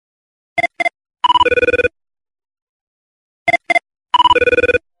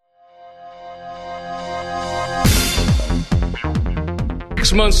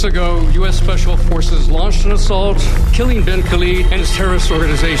6 months ago, U.S. Special Forces launched an assault, killing bin Khalid and his terrorist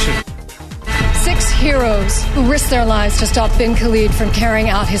organization. 6 heroes who risked their lives to stop bin Khalid from carrying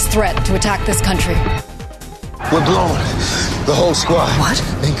out his threat to attack this country. We're blown. The whole squad. What?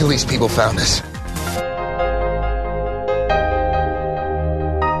 Bin Khalid's people found us.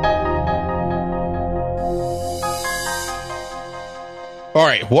 All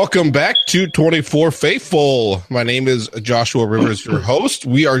right, welcome back to 24 Faithful. My name is Joshua Rivers, your host.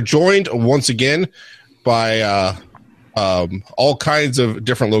 We are joined once again by all kinds of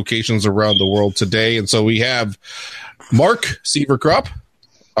different locations around the world today. And so we have Mark Sieverkrupp,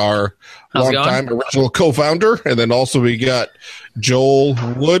 our longtime original co-founder. And then also we got Joel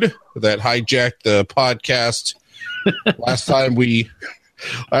Wood that hijacked the podcast last time we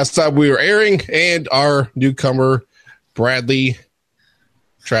were airing, and our newcomer, Bradley,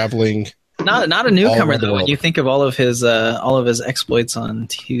 traveling. Not a newcomer though. When you think of all of his exploits on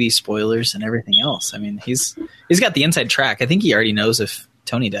TV spoilers and everything else, I mean, he's got the inside track. I think he already knows if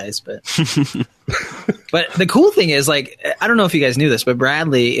Tony dies, but but the cool thing is, like, I don't know if you guys knew this, but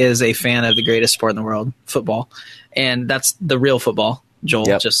Bradley is a fan of the greatest sport in the world, football, and that's the real football. Joel,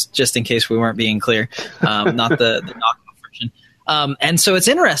 yep. just in case we weren't being clear, not the knockoff version. And so it's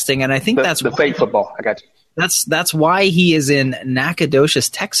interesting, and I think that's the fake football. I got you. That's why he is in Nacogdoches,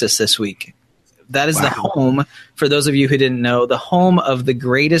 Texas this week. That is the home, for those of you who didn't know, the home of the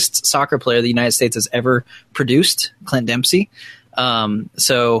greatest soccer player the United States has ever produced, Clint Dempsey.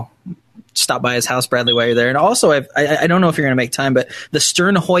 So stop by his house, Bradley, while you're there. And also, I don't know if you're going to make time, but the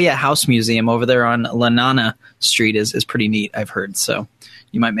Stern Hoya House Museum over there on Lanana Street is pretty neat, I've heard. So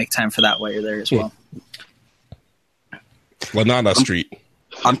you might make time for that while you're there as well. Lanana Street.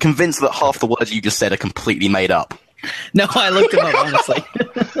 I'm convinced that half the words you just said are completely made up. No, I looked them up, honestly.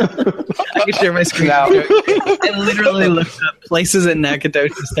 I can share my screen. I literally looked up places in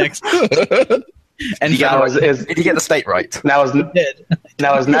Nacogdoches, Texas. And did you get the state right? Now is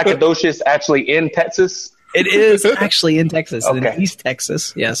Nacogdoches actually in Texas? It is actually in Texas, in East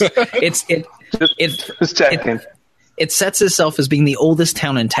Texas. Yes, just checking. It sets itself as being the oldest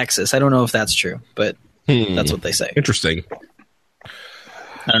town in Texas. I don't know if that's true, but that's what they say. Interesting.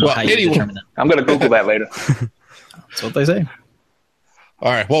 I don't know how you determine that. I'm going to Google that later. That's what they say.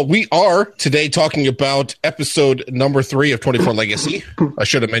 All right. Well, we are today talking about episode number 3 of 24 Legacy. I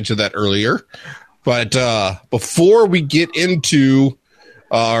should have mentioned that earlier. But before we get into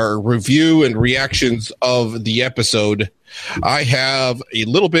our review and reactions of the episode, I have a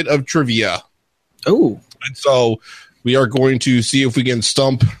little bit of trivia. Oh. And so we are going to see if we can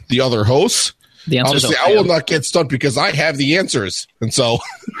stump the other hosts. Obviously, I will not get stumped because I have the answers, and so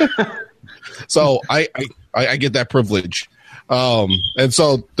I get that privilege. And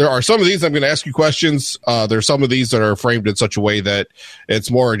so there are some of these I'm going to ask you questions. There's some of these that are framed in such a way that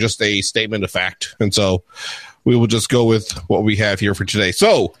it's more just a statement of fact, and so we will just go with what we have here for today.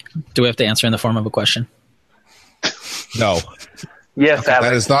 So, do we have to answer in the form of a question? No. Yes,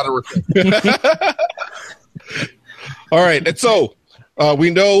 that is not a. All right, and so.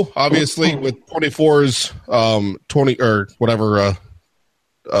 We know, obviously, with 24's 20 or whatever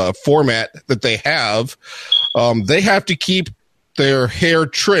format that they have to keep their hair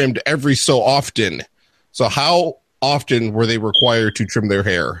trimmed every so often. So how often were they required to trim their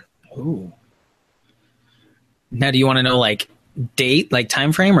hair? Ooh. Now, do you want to know, like, date, like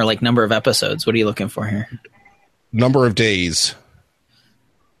time frame, or like number of episodes? What are you looking for here? Number of days.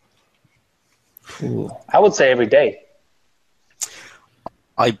 Ooh. I would say every day.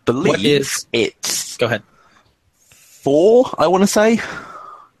 I believe it's... Go ahead. 4, I want to say.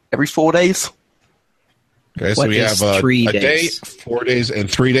 Every 4 days. Okay, so we have a day, 4 days,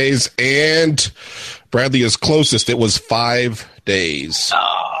 and 3 days. And Bradley is closest. It was 5 days.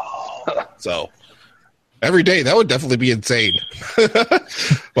 Oh. So every day, that would definitely be insane.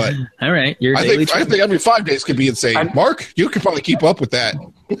 But all right, I think every 5 days could be insane. Mark, you could probably keep up with that.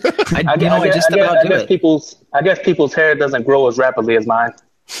 I guess people's hair doesn't grow as rapidly as mine.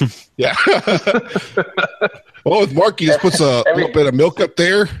 Yeah. Well, with Mark, he just puts a little bit of milk up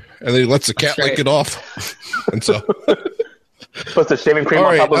there, and then he lets the cat lick it off. And so puts the shaving cream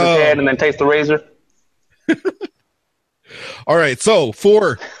on top of his head, and then takes the razor. All right, so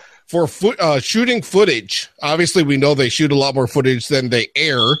for shooting footage, obviously we know they shoot a lot more footage than they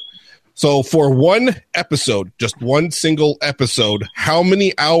air. So for one episode, just one single episode, how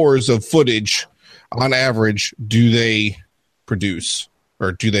many hours of footage on average do they produce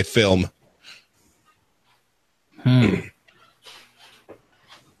or do they film? I'm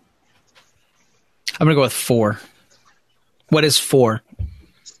going to go with 4. What is 4?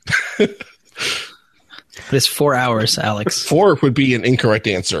 But it's 4 hours, Alex. 4 would be an incorrect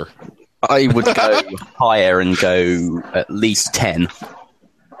answer. I would go higher and go at least 10.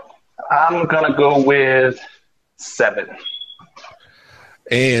 I'm going to go with 7.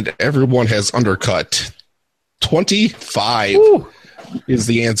 And everyone has undercut. 25 is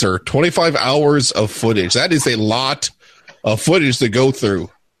the answer. 25 hours of footage. That is a lot of footage to go through.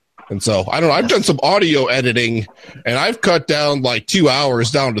 And so, I don't know, I've done some audio editing, and I've cut down like 2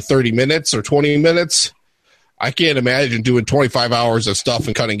 hours down to 30 minutes or 20 minutes. I can't imagine doing 25 hours of stuff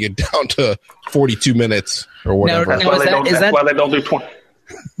and cutting it down to 42 minutes or whatever. That's why they don't do 20.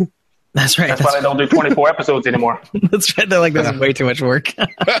 That's right. That's why they don't do 24 episodes anymore. That's right. They're like, this is way too much work.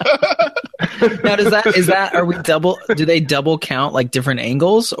 Now, do they double count like different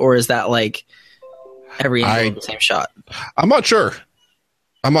angles, or is that like every angle of the same shot? I'm not sure.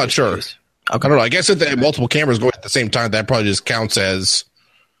 Okay. I don't know. I guess if they have multiple cameras going at the same time, that probably just counts as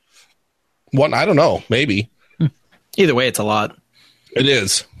one. I don't know. Maybe. Either way, it's a lot. It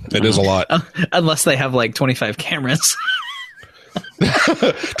is. It is a lot. Unless they have like 25 cameras.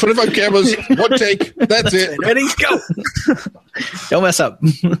 25 cameras, one take. That's it. Ready? Go. Don't mess up.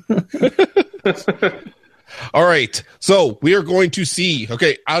 All right. So we are going to see,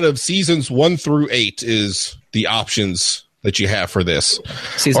 out of seasons 1 through 8 is the options that you have for this.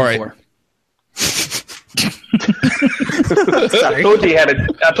 Season all right. 4. I told you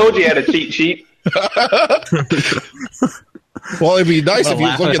you had a cheat sheet. Well, it'd be nice if you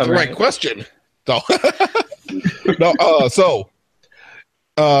look at the right question. So,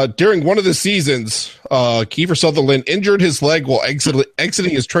 during one of the seasons, Kiefer Sutherland injured his leg while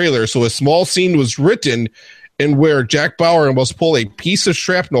exiting his trailer, so a small scene was written in where Jack Bauer must pull a piece of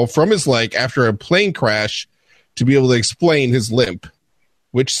shrapnel from his leg after a plane crash to be able to explain his limp.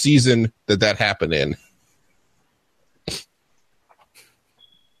 Which season did that happen in?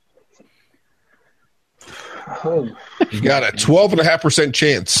 You got a 12.5%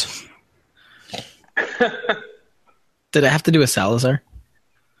 chance. Did it have to do with Salazar?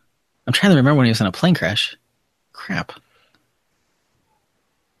 I'm trying to remember when he was in a plane crash. Crap.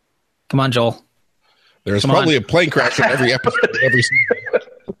 Come on, Joel. There's probably a plane crash in every episode of every season.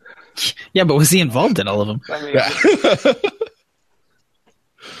 Yeah, but was he involved in all of them?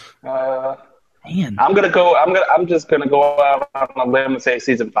 Man. I'm just gonna go out on a limb and say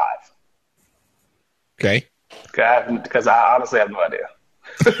season 5. Okay. Because I honestly have no idea.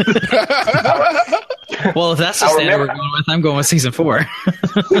 Well, if that's the standard we're going with, I'm going with season 4.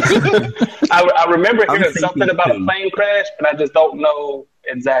 I remember hearing something about a plane crash, but I just don't know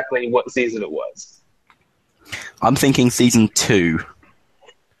exactly what season it was. I'm thinking season 2.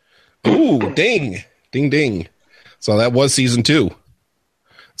 Ooh, ding. Ding, ding. So that was season 2.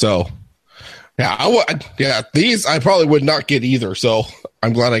 So, these I probably would not get either, so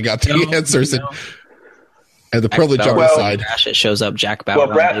I'm glad I got the answers. And the privilege on my side. It shows up Jack Bauer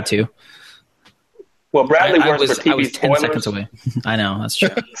on day 2. Well, Bradley works for TV I was 10 spoilers. seconds away. I know, that's true.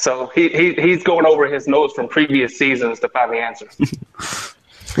 So he's going over his notes from previous seasons to find the answers.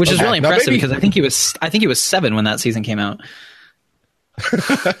 Which is really impressive because I think he was 7 when that season came out.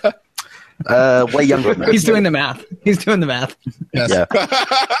 Way younger. He's doing the math. Yes. Yeah.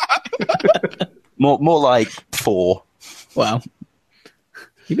 more like 4. Wow.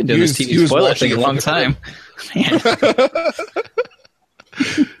 You've been doing this TV spoiler thing a long time. Man.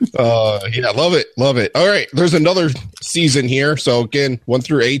 Love it. All right, there's another season here. So again, 1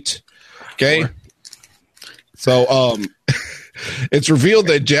 through 8. Okay. 4. So it's revealed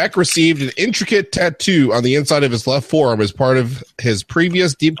that Jack received an intricate tattoo on the inside of his left forearm as part of his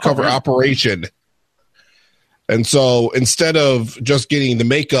previous deep cover operation. And so instead of just getting the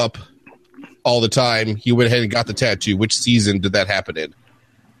makeup all the time, he went ahead and got the tattoo. Which season did that happen in?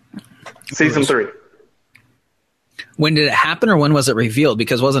 Season 3. When did it happen, or when was it revealed?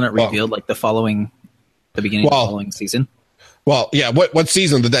 Because wasn't it revealed like the beginning of the following season? Well, yeah. What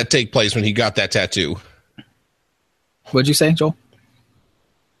season did that take place when he got that tattoo? What'd you say, Joel?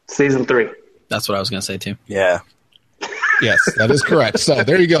 Season 3. That's what I was going to say too. Yeah. Yes, that is correct. So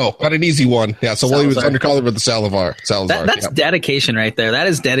there you go. Got an easy one. Yeah. So while he was undercover with the Salazar. That's dedication right there. That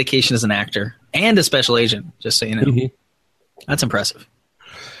is dedication as an actor and a special agent. Just so you know, That's impressive.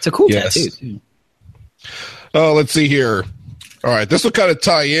 It's a cool tattoo too. Oh, let's see here. All right, this will kind of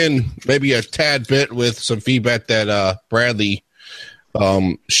tie in maybe a tad bit with some feedback that Bradley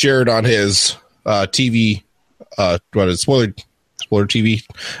shared on his TV. Spoiler TV,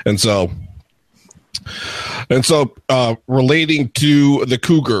 and so relating to the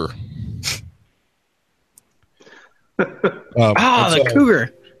cougar. The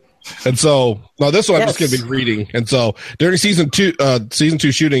cougar. And so now this one I'm just going to be reading. And so during season two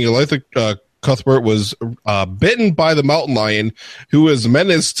shooting, Cuthbert was bitten by the mountain lion, who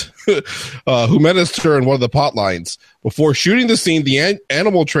menaced her in one of the pot lines. Before shooting the scene, the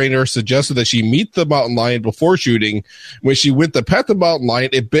animal trainer suggested that she meet the mountain lion before shooting. When she went to pet the mountain lion,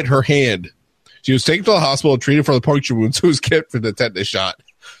 it bit her hand. She was taken to the hospital and treated for the puncture wounds. Who was kept for the tetanus shot.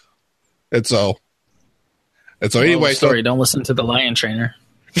 And so anyway, story. Don't listen to the lion trainer.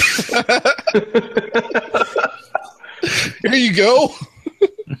 Here you go.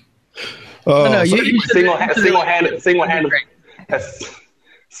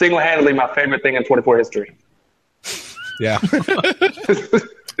 Single-handedly my favorite thing in 24 history. Yeah.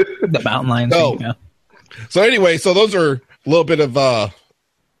 The mountain lion thing, yeah. So anyway, so those are a little bit of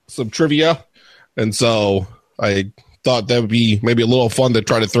some trivia. And so I thought that would be maybe a little fun to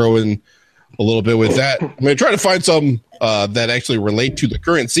try to throw in a little bit with that. I'm going to try to find some that actually relate to the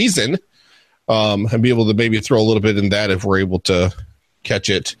current season and be able to maybe throw a little bit in that if we're able to catch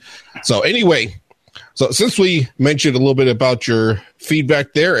it. So anyway, so since we mentioned a little bit about your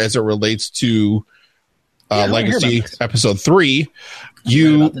feedback there as it relates to Legacy Episode 3,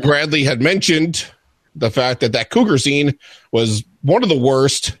 you, Bradley, had mentioned the fact that cougar scene was one of the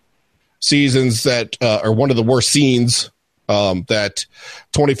worst seasons that, or one of the worst scenes that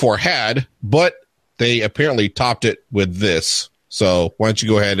 24 had, but they apparently topped it with this. So why don't you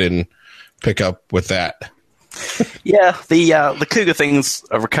go ahead and pick up with that? Yeah, the cougar thing's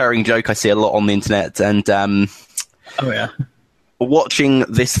a recurring joke I see a lot on the internet, and watching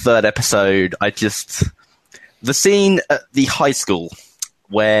this third episode, the scene at the high school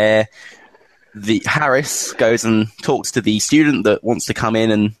where the Harris goes and talks to the student that wants to come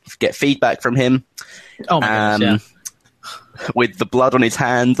in and get feedback from him. Oh my gosh, yeah. With the blood on his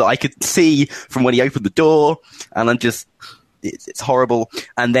hand that I could see from when he opened the door, and it's horrible.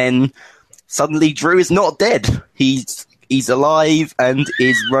 And then suddenly Drew is not dead. He's alive and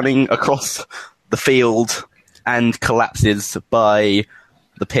is running across the field and collapses by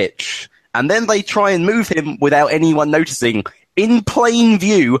the pitch. And then they try and move him without anyone noticing, in plain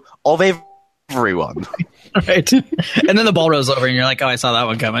view of everyone. Right. And then the ball rolls over and you're like, oh, I saw that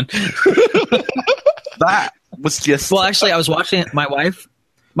one coming. That was just... Well, actually, I was watching it. My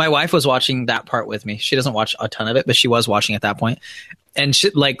wife was watching that part with me. She doesn't watch a ton of it, but she was watching at that point. And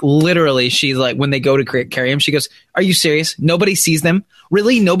she, literally, she's like, when they go to carry him, she goes, are you serious? Nobody sees them?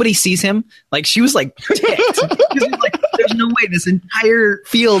 Really? Nobody sees him? Like, she was like, ticked. She's like, there's no way, this entire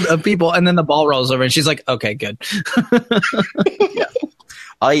field of people. And then the ball rolls over and she's like, okay, good. Yeah.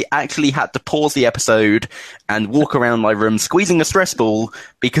 I actually had to pause the episode and walk around my room squeezing a stress ball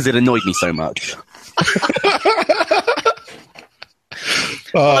because it annoyed me so much.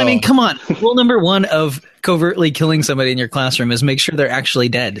 I mean, come on. Rule number 1 of covertly killing somebody in your classroom is make sure they're actually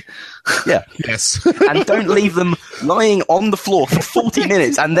dead. Yeah. Yes. And don't leave them lying on the floor for 40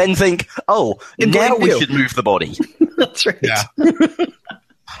 minutes and then think, oh, now we should move the body. That's right. Yeah.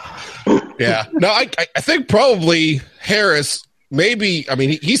 Yeah. No, I think probably Harris, maybe, I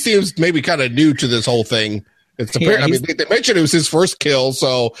mean, he seems maybe kind of new to this whole thing. It's apparent, I mean, they mentioned it was his first kill,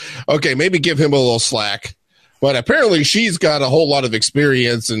 so, okay, maybe give him a little slack. But apparently she's got a whole lot of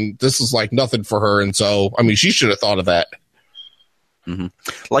experience, and this is like nothing for her. And so, I mean, she should have thought of that. Mm-hmm.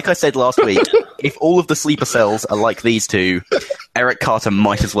 Like I said last week, if all of the sleeper cells are like these two, Eric Carter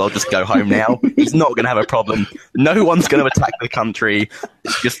might as well just go home now. He's not going to have a problem. No one's going to attack the country.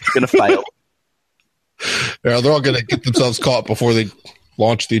 It's just going to fail. Yeah, they're all going to get themselves caught before they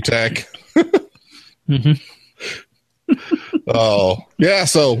launch the attack. Mm-hmm. Oh, yeah,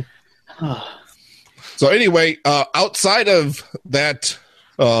 so anyway, outside of that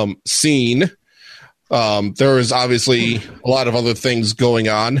scene, there is obviously a lot of other things going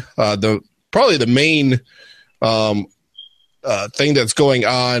on. Probably the main thing that's going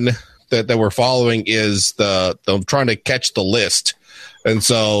on that we're following is the trying to catch the list, and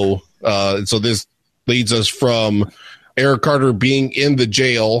so this leads us from Eric Carter being in the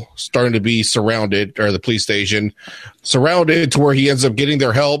jail, starting to be surrounded, or the police station, surrounded, to where he ends up getting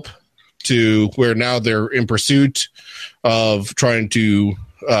their help, to where now they're in pursuit of trying to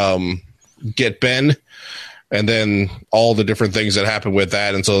get Ben, and then all the different things that happen with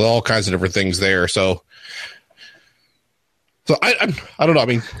that. And so all kinds of different things there. So I don't know. I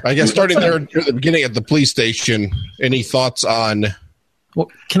mean, I guess starting there at the beginning at the police station, any thoughts on... Well,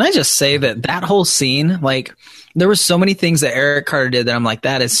 can I just say that whole scene, like, there were so many things that Eric Carter did that I'm like,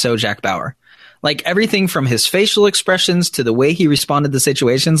 that is so Jack Bauer. Like, everything from his facial expressions to the way he responded to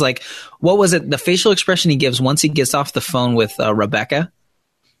situations. Like, what was it? The facial expression he gives once he gets off the phone with Rebecca,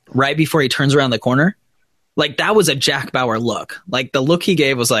 right before he turns around the corner. like that was a Jack Bauer look. Like the look he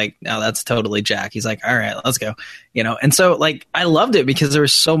gave was like, no, that's totally Jack. He's like, all right, let's go, And so like I loved it because there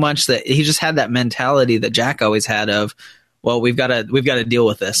was so much that he just had that mentality that Jack always had of, well, we've got to deal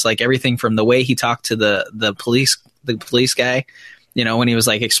with this. Like everything from the way he talked to the police guy, when he was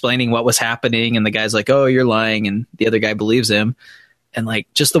like explaining what was happening, and the guy's like, oh, you're lying, and the other guy believes him. And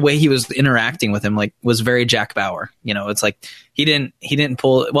like just the way he was interacting with him, like was very Jack Bauer. It's like he didn't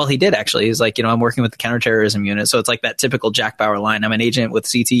pull. Well, he did actually. He's like, I'm working with the counterterrorism unit, so it's like that typical Jack Bauer line. I'm an agent with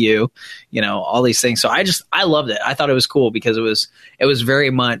CTU. All these things. So I loved it. I thought it was cool because it was very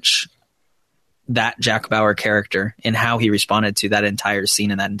much that Jack Bauer character and how he responded to that entire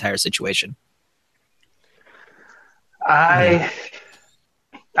scene and that entire situation. I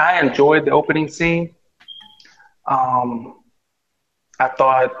enjoyed the opening scene. I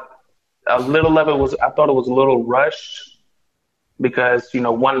thought a little of it was. I thought it was a little rushed because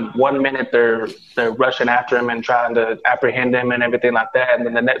one minute they're rushing after him and trying to apprehend him and everything like that, and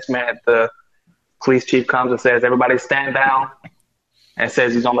then the next minute the police chief comes and says, "Everybody stand down," and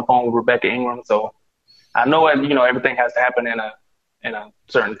says he's on the phone with Rebecca Ingram. So I know everything has to happen in a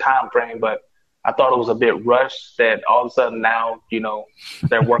certain time frame, but I thought it was a bit rushed that all of a sudden now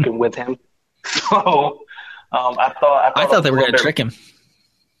they're working with him. So. I thought they were going to trick him.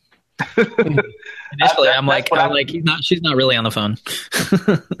 Initially, I'm like, she's not really on the phone.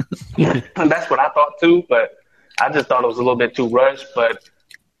 And that's what I thought too, but I just thought it was a little bit too rushed. But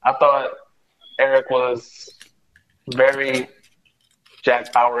I thought Eric was very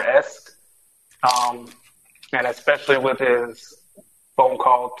Jack Bauer-esque, and especially with his phone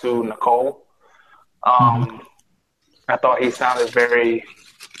call to Nicole. I thought he sounded very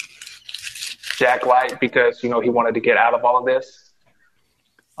Jack Light because he wanted to get out of all of this.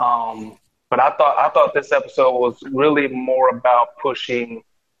 But I thought this episode was really more about pushing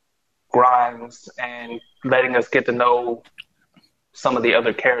Grimes and letting us get to know some of the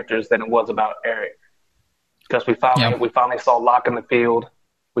other characters than it was about Eric. Because we finally saw Locke in the field.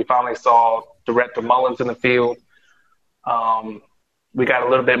 We finally saw Director Mullins in the field. We got a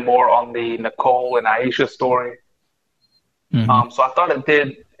little bit more on the Nicole and Aisha story. So I thought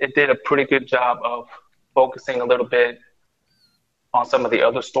it did a pretty good job of focusing a little bit on some of the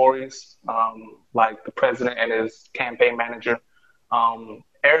other stories, like the president and his campaign manager.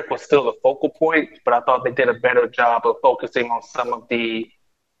 Eric was still the focal point, but I thought they did a better job of focusing on some of the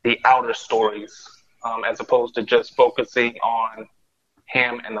outer stories, as opposed to just focusing on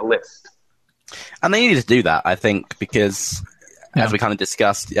him and the list. And they needed to do that, I think, because as we kind of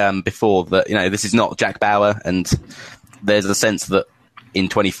discussed before, that this is not Jack Bauer, and there's a sense that in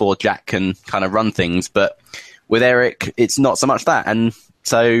 24 Jack can kind of run things, but with Eric it's not so much that, and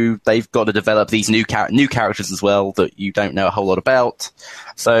so they've got to develop these new characters as well that you don't know a whole lot about,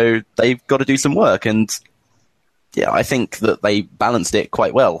 so they've got to do some work. And I think that they balanced it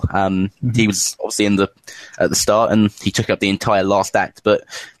quite well. He was obviously at the start and he took up the entire last act, but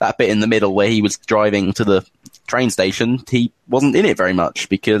that bit in the middle where he was driving to the train station, he wasn't in it very much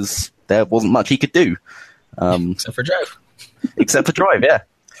because there wasn't much he could do. Except for drive, yeah.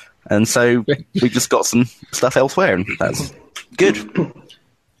 And so we just got some stuff elsewhere, and that's good.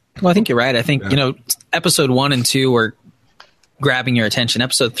 Well, I think you're right. I think, episode 1 and 2 were grabbing your attention.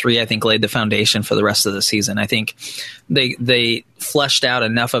 Episode 3, I think, laid the foundation for the rest of the season. I think they fleshed out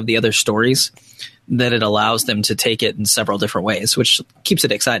enough of the other stories that it allows them to take it in several different ways, which keeps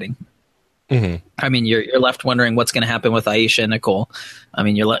it exciting. Mm-hmm. I mean, you're left wondering what's going to happen with Aisha and Nicole. I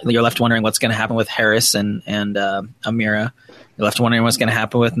mean, you're left wondering what's going to happen with Harris and Amira. You're left wondering what's going to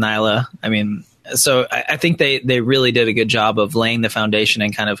happen with Nyla. I mean, so I think they really did a good job of laying the foundation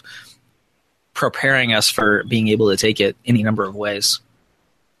and kind of preparing us for being able to take it any number of ways.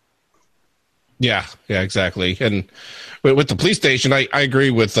 Yeah, exactly. And with the police station, I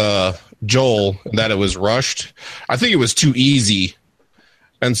agree with Joel that it was rushed. I think it was too easy.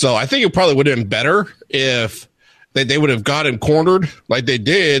 And so I think it probably would have been better if they would have got him cornered like they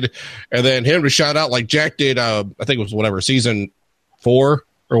did, and then him to shout out like Jack did, I think it was season 4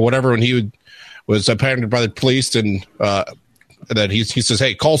 or whatever, when he was apprehended by the police, and then he says,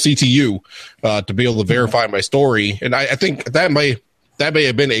 hey, call CTU to be able to verify my story. And I think that may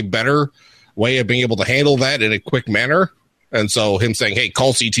have been a better way of being able to handle that in a quick manner. And so him saying, hey,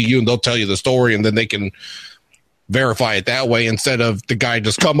 call CTU and they'll tell you the story, and then they can verify it that way, instead of the guy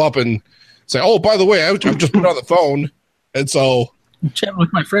just come up and say, oh, by the way, I've just put on the phone. And so I'm chatting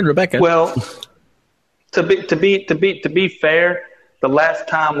with my friend Rebecca. Well, to be fair, the last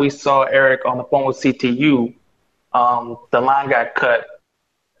time we saw Eric on the phone with CTU, the line got cut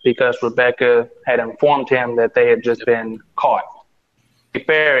because Rebecca had informed him that they had just been caught. To be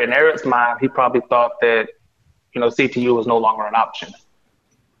fair, in Eric's mind, he probably thought that CTU was no longer an option.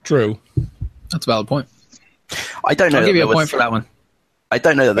 True. That's a valid point. I don't know. I'll give you a point for that one. I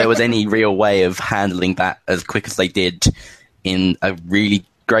don't know that there was any real way of handling that as quick as they did in a really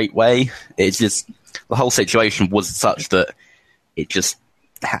great way. It's just the whole situation was such that it just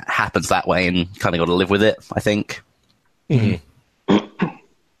happens that way, and kind of got to live with it, I think. Mm-hmm.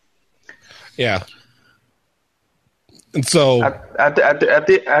 Yeah. And so I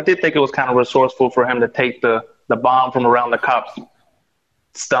did think it was kind of resourceful for him to take the bomb from around the cop's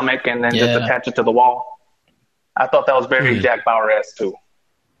stomach and then just attach it to the wall. I thought that was very Jack Bauer-esque too.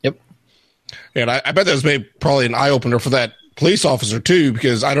 Yep. And I bet that was probably an eye opener for that police officer too,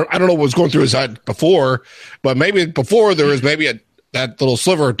 because I don't know what was going through his head before, but maybe before there was maybe that little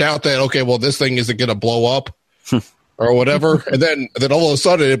sliver of doubt that, okay, well, this thing isn't going to blow up or whatever. and then all of a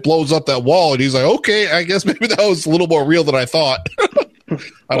sudden it blows up that wall, and he's like, okay, I guess maybe that was a little more real than I thought.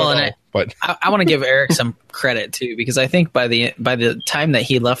 I don't know, but I want to give Eric some credit too, because I think by the time that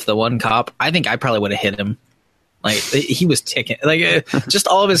he left the one cop, I think I probably would have hit him. Like, he was ticking. Like, just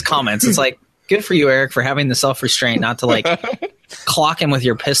all of his comments. It's like, good for you, Eric, for having the self-restraint not to, like, clock him with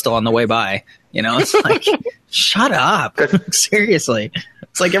your pistol on the way by. It's like, shut up. Seriously.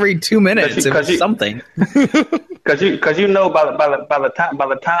 It's like every 2 minutes it was something. Because by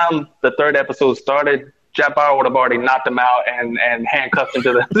the time the third episode started, Jack Bauer would have already knocked him out and handcuffed him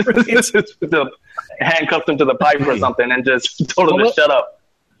to the handcuffed him to the pipe or something and just told him to shut up.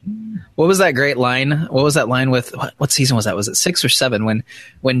 What was that great line? What was that line with what season was that? Was it 6 or 7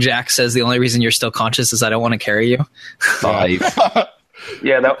 when Jack says the only reason you're still conscious is I don't want to carry you? 5.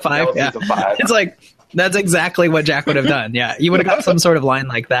 Yeah, that 5. was season 5. It's like that's exactly what Jack would have done. Yeah, you would have got some sort of line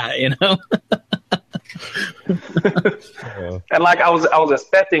like that, And like I was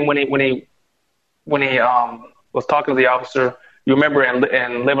expecting when he was talking to the officer. You remember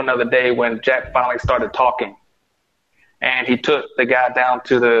in Live Another Day when Jack finally started talking. And he took the guy down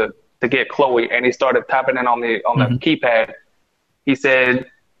to get Chloe, and he started tapping in on the keypad. He said,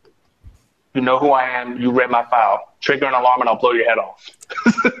 "You know who I am. You read my file. Trigger an alarm, and I'll blow your head off."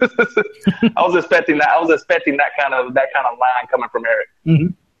 I was expecting that. I was expecting that kind of line coming from Eric. Mm-hmm.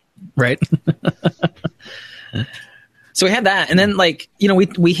 Right. So we had that, and then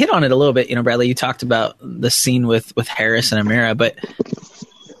we hit on it a little bit. Bradley, you talked about the scene with Harris and Amira, but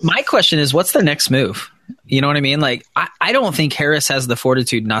my question is, what's their next move? You know what I mean? Like, I don't think Harris has the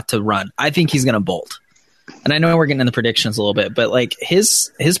fortitude not to run. I think he's going to bolt. And I know we're getting in the predictions a little bit, but like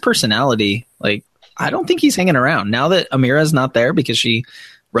his personality, like, I don't think he's hanging around. Now that Amira's not there because she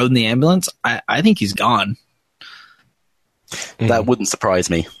rode in the ambulance, I think he's gone. That wouldn't surprise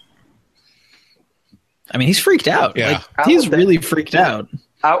me. I mean, he's freaked out. Yeah. Like, he's really freaked out.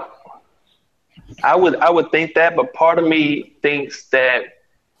 I would think that, but part of me thinks that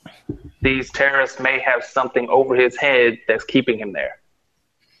these terrorists may have something over his head that's keeping him there.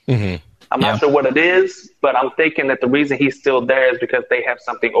 Mm-hmm. I'm not sure what it is, but I'm thinking that the reason he's still there is because they have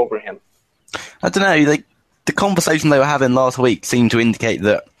something over him. I don't know. Like, the conversation they were having last week seemed to indicate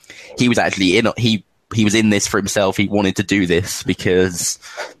that he was actually he was in this for himself. He wanted to do this because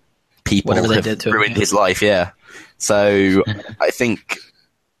people have ruined his life. Yeah. So I think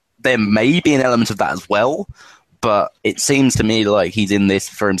there may be an element of that as well. But it seems to me like he's in this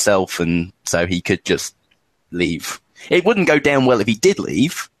for himself, and so he could just leave. It wouldn't go down well if he did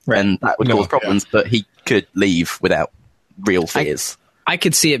leave, and that would cause problems, but he could leave without real fears. I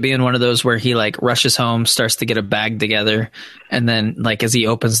could see it being one of those where he like rushes home, starts to get a bag together, and then like as he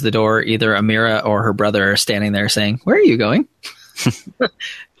opens the door, either Amira or her brother are standing there saying, "Where are you going?"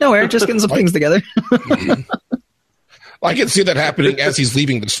 Nowhere, just getting some things together. I can see that happening as he's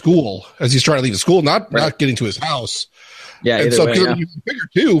leaving the school, as he's trying to leave the school, not getting to his house. Yeah, and so you figure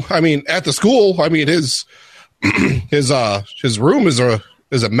too. I mean, at the school, I mean his room is a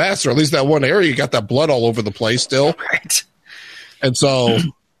mess, or at least that one area you got that blood all over the place still. Right. And so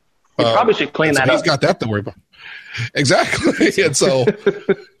you probably should clean that up. He's got that to worry about. Exactly. And so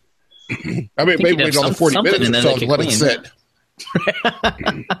I mean, maybe wait another 40 minutes or so and let it sit.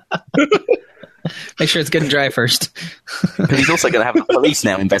 Make sure it's good and dry first. Because he's also going to have the police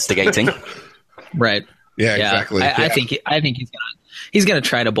now investigating. Right. Yeah, exactly. I think he's gonna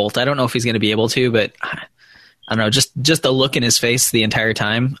try to bolt. I don't know if he's gonna be able to, but I don't know. Just the look in his face the entire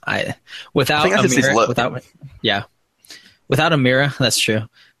time. Without Amira, without Amira, that's true.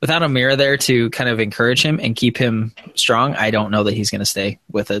 Without Amira there to kind of encourage him and keep him strong, I don't know that he's gonna stay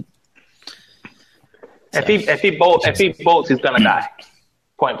with it. So. If he bolts, he's gonna die.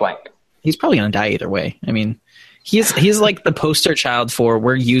 Point blank. He's probably going to die either way. I mean, he's like the poster child for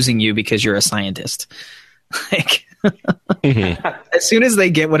we're using you because you're a scientist. Like, as soon as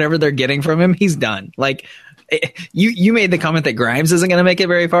they get whatever they're getting from him, he's done. Like, You made the comment that Grimes isn't going to make it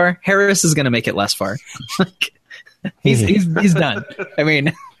very far. Harris is going to make it less far. he's done. I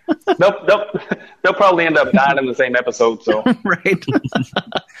mean, they'll probably end up dying in the same episode. So right.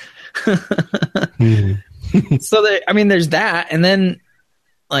 So there's that, and then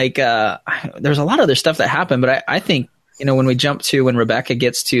there's a lot of other stuff that happened. But I think when we jump to when Rebecca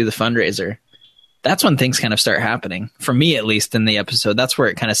gets to the fundraiser, that's when things kind of start happening for me, at least in the episode. That's where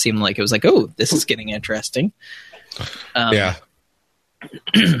it kind of seemed like it was like, oh, this is getting interesting. Yeah.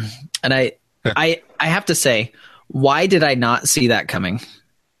 And I have to say, why did I not see that coming?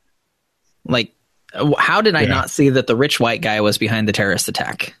 Like, how did I not see that the rich white guy was behind the terrorist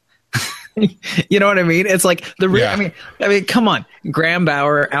attack? You know what I mean? It's like I mean, come on. Graham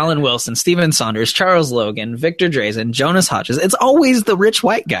Bauer, Alan Wilson, Stephen Saunders, Charles Logan, Victor Drazen, Jonas Hodges. It's always the rich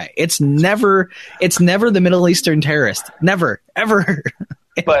white guy. It's never the Middle Eastern terrorist. Never, ever.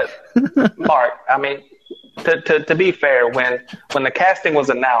 But Mark, I mean, to be fair, when the casting was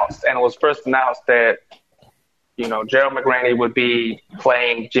announced and it was first announced that Gerald McRaney would be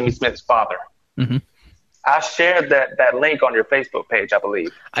playing Jimmy Smith's father. Mm-hmm. I shared that link on your Facebook page, I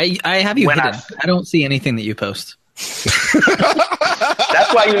believe. I have you hidden. I don't see anything that you post.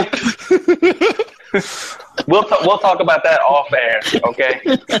 That's why we'll talk about that off air, okay?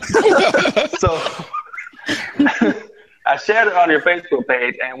 So I shared it on your Facebook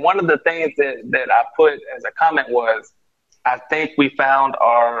page, and one of the things that I put as a comment was, I think we found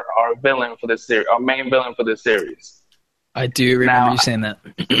our villain for this series, our main villain for this series. I do remember you saying that.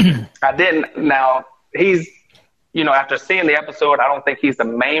 I didn't. Now, he's, after seeing the episode, I don't think he's the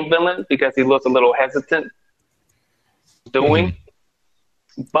main villain because he looks a little hesitant doing.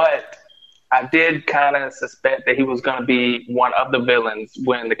 Mm-hmm. But I did kind of suspect that he was going to be one of the villains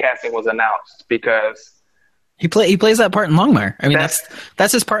when the casting was announced because he plays that part in Longmire. I mean,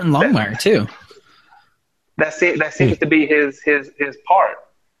 that's his part in Longmire too. That seems to be his part.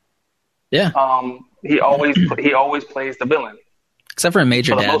 Yeah. He always plays the villain. Except for a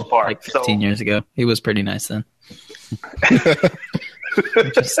Major for the Dad, most part. like 15 years ago. He was pretty nice then. I'm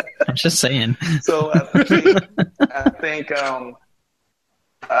just saying. So I think I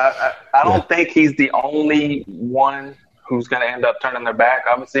don't think he's the only one who's going to end up turning their back,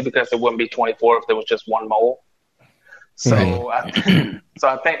 obviously, because it wouldn't be 24 if there was just one mole. So I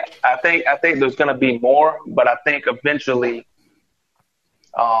think there's going to be more, but I think eventually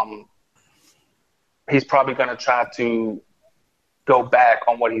he's probably going to try to go back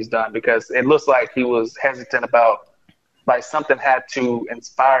on what he's done because it looks like he was hesitant about, like, something had to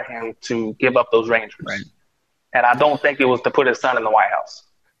inspire him to give up those Rangers. Right. And I don't think it was to put his son in the White House.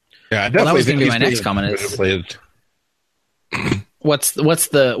 Yeah, that was going to be my next comment. What's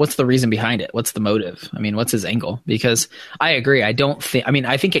the reason behind it? What's the motive? I mean, what's his angle? Because I agree. I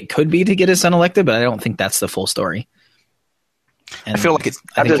think it could be to get his son elected, but I don't think that's the full story. And I feel like it's.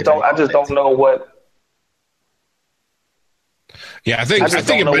 I just don't know what. Yeah, I think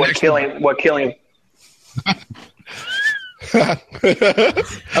don't know what killing. Okay, I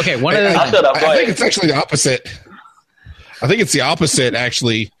think it's actually the opposite. I think it's the opposite,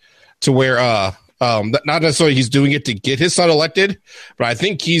 actually, to where not necessarily he's doing it to get his son elected, but I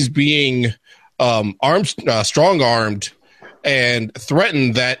think he's being strong-armed and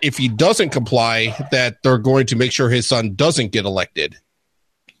threatened that if he doesn't comply, that they're going to make sure his son doesn't get elected.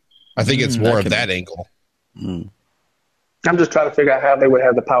 I think it's more of that angle. I'm just trying to figure out how they would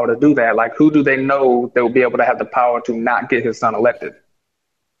have the power to do that. Like, who do they know that will be able to have the power to not get his son elected?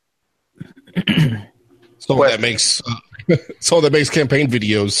 That makes campaign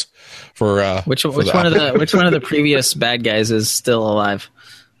videos for which one of the previous bad guys is still alive?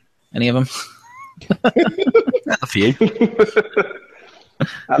 Any of them? A few.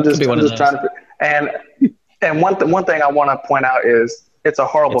 I'm just trying to. And one thing I want to point out is it's a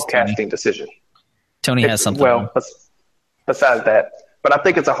horrible casting decision. Tony has something. Well, besides that, but I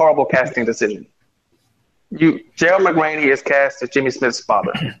think it's a horrible casting decision. Gerald McRaney is cast as Jimmy Smith's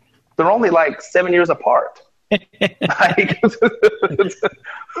father. They're only like 7 years apart. Like,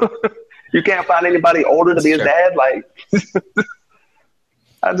 you can't find anybody older to be his dad. Like,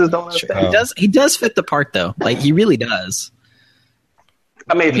 I just don't understand. He does fit the part though. Like, he really does.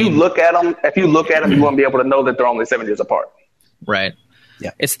 I mean, if you look at him, you won't be able to know that they're only 7 years apart. Right.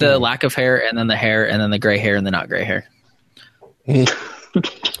 Yeah. It's the lack of hair, and then the hair, and then the gray hair, and the not gray hair.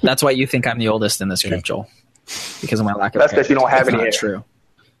 That's why you think I'm the oldest in this group, Joel. Because of my lack of hair. That's because you don't have any hair. True.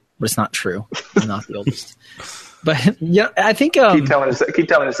 But it's not true. I'm not the oldest. But yeah, I think keep telling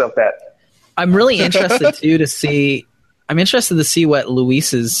yourself that. I'm really interested too to see. I'm interested to see what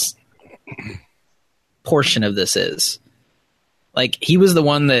Luis's portion of this is, Like, he was the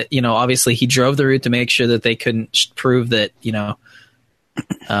one that, obviously he drove the route to make sure that they couldn't prove that,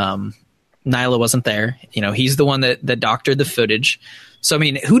 Nyla wasn't there. He's the one that doctored the footage. So, I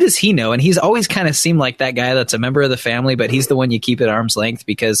mean, who does he know? And he's always kind of seemed like that guy that's a member of the family, but he's the one you keep at arm's length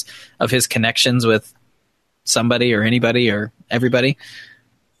because of his connections with somebody or anybody or everybody.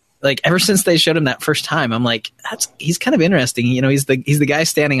 Like, ever since they showed him that first time, I'm like, he's kind of interesting. He's the guy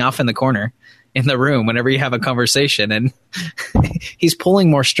standing off in the corner in the room whenever you have a conversation, and he's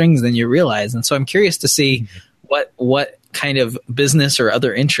pulling more strings than you realize. And so I'm curious to see what kind of business or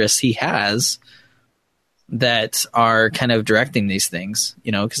other interests he has that are kind of directing these things,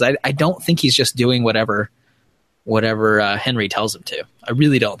 because I don't think he's just doing whatever Henry tells him to. I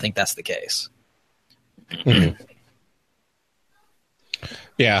really don't think that's the case. Mm-hmm.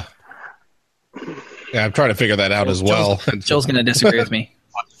 Yeah, I'm trying to figure that out as well. Joel's going to disagree with me.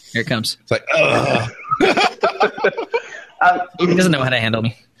 Here it comes. It's like, he doesn't know how to handle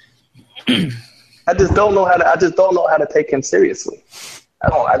me. I just don't know how to take him seriously.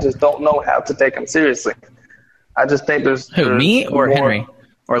 I just don't know how to take him seriously. I just think there's me or more, Henry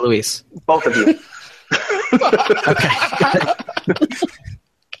or Luis? Both of you. Okay.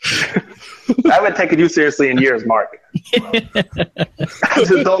 I haven't taken you seriously in years, Mark. I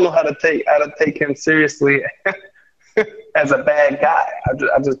just don't know how to take him seriously as a bad guy.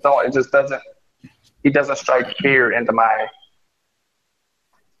 I just don't. It just doesn't. He doesn't strike fear into my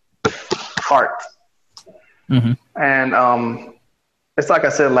heart. Mm-hmm. And it's like I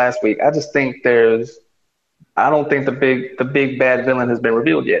said last week. I just think I don't think the big bad villain has been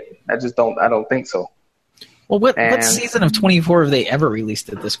revealed yet. I don't think so. Well, what season of 24 have they ever released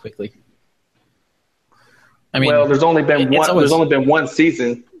it this quickly? I mean, well, there's only been one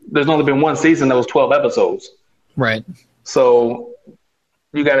season. There's only been one season that was 12 episodes. Right. So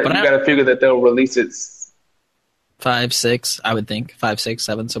you got to figure that they'll release it 5, 6, I would think 5, 6,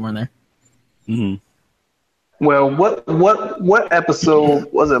 7, somewhere in there. Mm-hmm. Well, what episode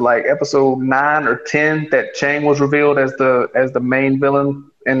was it? Like episode 9 or 10 that Chang was revealed as the main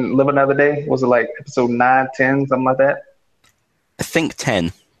villain in Live Another Day? Was it like episode 9, 10, something like that? I think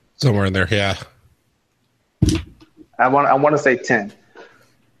 10. Somewhere in there, yeah. I want to say 10.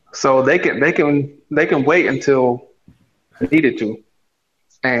 So they can wait until needed to.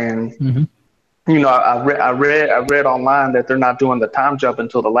 And mm-hmm. I read online that they're not doing the time jump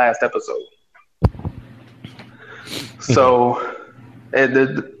until the last episode. So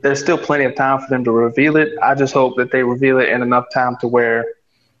there's still plenty of time for them to reveal it. I just hope that they reveal it in enough time to where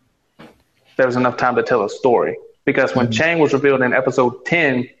there's enough time to tell a story. Because when Chang was revealed in episode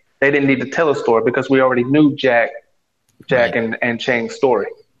 10, they didn't need to tell a story because we already knew Jack and Chang's story.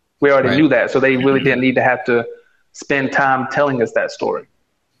 We already knew that, so they really didn't need to have to spend time telling us that story.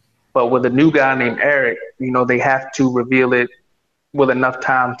 But with a new guy named Eric, they have to reveal it with enough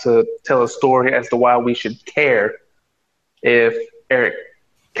time to tell a story as to why we should care if Eric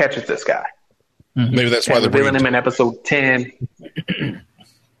catches this guy. Mm-hmm. Maybe that's why they're revealing him in episode 10.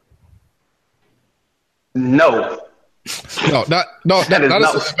 No, not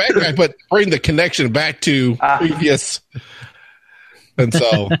as a bad guy, but bring the connection back to previous. And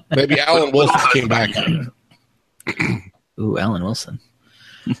so maybe Alan Wilson came back. Ooh, Alan Wilson.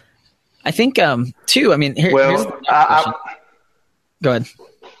 I think too. I mean, here's the go ahead.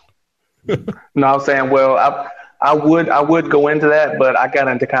 No, I'm saying, I would go into that, but I got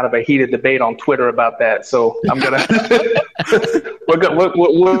into kind of a heated debate on Twitter about that. So I'm gonna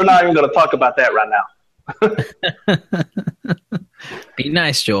we're not even gonna talk about that right now. Be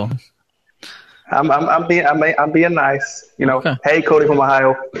nice, Joel. I'm being nice. Okay. Hey, Cody from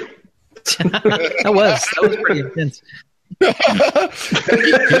Ohio. that was pretty intense. He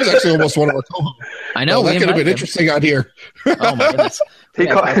was actually almost one of our co-hosts. I know. That could have been interesting out here. Oh my goodness.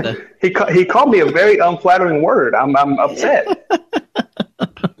 He called me a very unflattering word. I'm upset.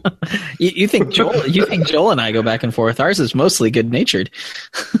 You think Joel and I go back and forth? Ours is mostly good natured.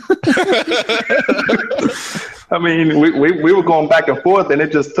 I mean, we were going back and forth, and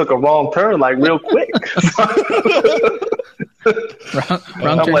it just took a wrong turn, like real quick.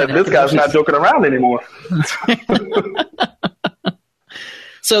 wrong I'm turn. like, this guy's not joking around anymore.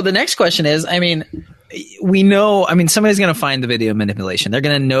 So the next question is, I mean, somebody's going to find the video manipulation. They're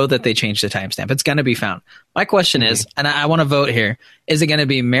going to know that they changed the timestamp. It's going to be found. My question is, and I want to vote here, is it going to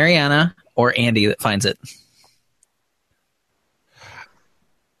be Mariana or Andy that finds it?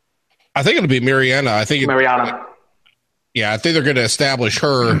 I think it'll be Mariana. Mariana. Yeah, I think they're going to establish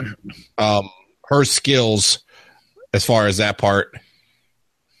her skills as far as that part.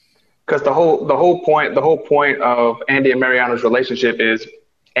 Because the whole point of Andy and Mariana's relationship is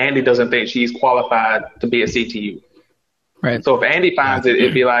Andy doesn't think she's qualified to be a CTU. Right. So if Andy finds it,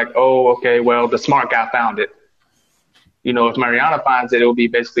 it'd be like, oh, okay, well, the smart guy found it. You know, if Mariana finds it, it'll be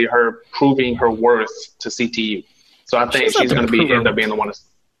basically her proving her worth to CTU. So I think she's going to end up being the one.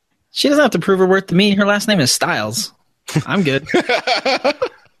 She doesn't have to prove her worth to me. Her last name is Styles. I'm good.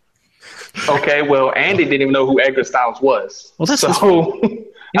 Okay, well, Andy didn't even know who Edgar Styles was. Well, that's so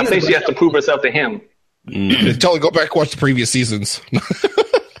I think she has to prove herself to him. Tell her go back and watch the previous seasons.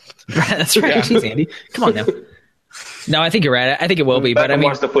 That's right. Yeah. Jeez, Andy. Come on now. No, I think you're right. I think it will be, but I mean,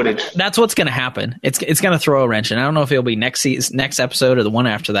 watch the footage. That's what's going to happen. It's going to throw a wrench, and I don't know if it'll be next episode or the one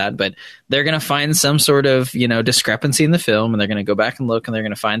after that, but they're going to find some sort of discrepancy in the film, and they're going to go back and look, and they're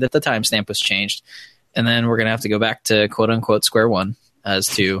going to find that the timestamp was changed, and then we're going to have to go back to quote unquote square one as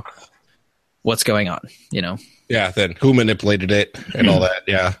to what's going on. Yeah, then who manipulated it and all that.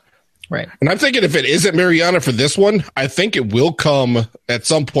 Yeah. Right. And I'm thinking if it isn't Mariana for this one, I think it will come at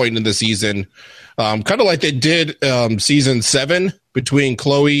some point in the season. Kind of like they did season 7 between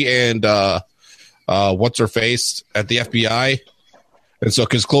Chloe and what's her face at the FBI. And so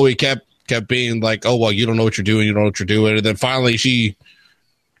because Chloe kept being like, oh, well, you don't know what you're doing. You don't know what you're doing. And then finally she,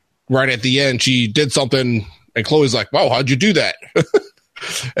 right at the end, she did something and Chloe's like, wow, how'd you do that?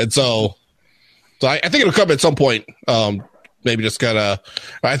 And so I think it'll come at some point. Maybe just gotta.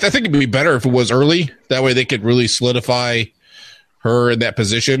 I think it'd be better if it was early. That way they could really solidify her in that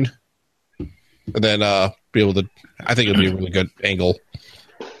position, and then be able to. I think it'd be a really good angle.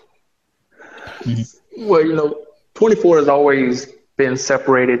 Well, 24 has always been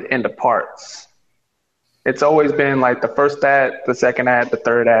separated into parts. It's always been like the first act, the second act, the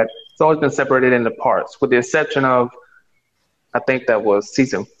third act. It's always been separated into parts, with the exception of, I think that was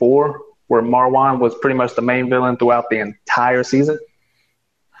season 4. Where Marwan was pretty much the main villain throughout the entire season.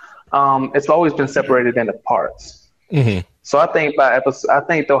 It's always been separated into parts. Mm-hmm. So I think I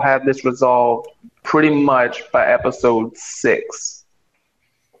think they'll have this resolved pretty much by episode 6,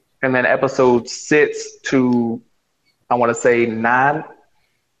 and then episode 6 to I want to say 9.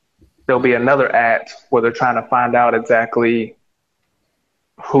 There'll be another act where they're trying to find out exactly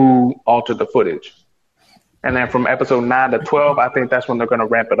who altered the footage, and then from episode 9 to 12, I think that's when they're going to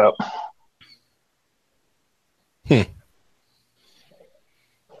ramp it up. I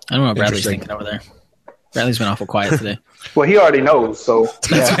don't know what Bradley's thinking over there. Bradley's been awful quiet today. Well, he already knows, so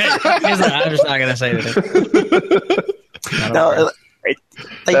That's right. He's like, I'm just not going to say anything. No,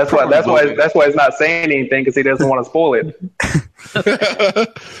 that's why he's not saying anything, because he doesn't want to spoil it.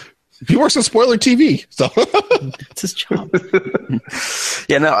 He works on spoiler TV, so It's his job.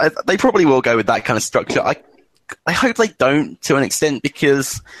 Yeah, no, they probably will go with that kind of structure. I hope they don't, to an extent,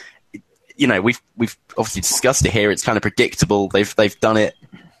 because we've obviously discussed it here. It's kind of predictable. They've done it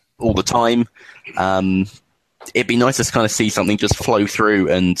all the time. It'd be nice to kind of see something just flow through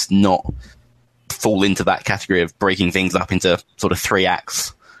and not fall into that category of breaking things up into sort of 3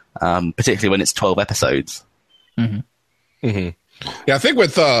 acts, particularly when it's 12 episodes. Mm-hmm. Mm-hmm. Yeah, I think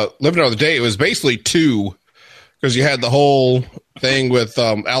with Living Another Day, it was basically 2, because you had the whole thing with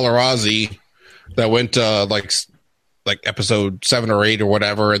Al-Arazi that went like episode 7 or 8 or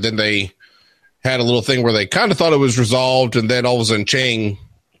whatever, and then they had a little thing where they kind of thought it was resolved, and then all of a sudden Chang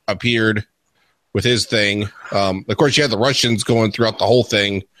appeared with his thing. Of course, you had the Russians going throughout the whole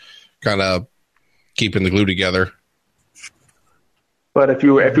thing, kind of keeping the glue together. But if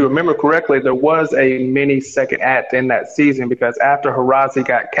you remember correctly, there was a mini second act in that season, because after Harazi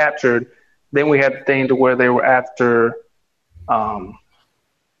got captured, then we had the thing to where they were after what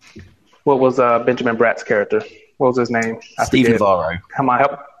was Benjamin Bratt's character? What was his name? Steve Navarro. Come on,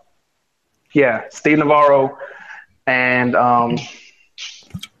 help. Yeah, Steve Navarro, and what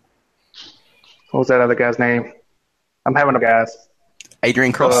was that other guy's name? I'm having a guys.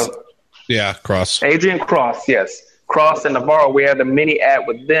 Adrian Cross. Yeah, Cross. Adrian Cross, yes. Cross and Navarro, we had a mini ad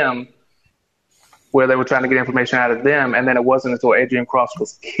with them where they were trying to get information out of them, and then it wasn't until Adrian Cross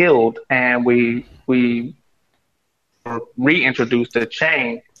was killed and we reintroduced the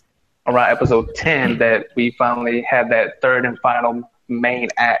Chang around episode 10 that we finally had that third and final main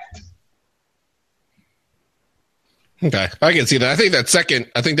act. Okay, I can see that. I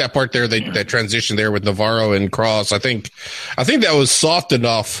think that part there, that transition there with Navarro and Cross, I think that was soft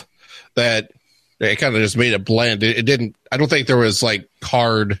enough that it kind of just made it blend. It didn't. I don't think there was like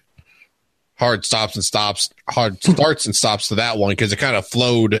hard starts and stops to that one, because it kind of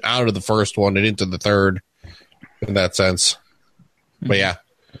flowed out of the first one and into the third in that sense. But yeah,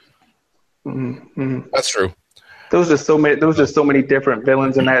 that's true. There was just so many different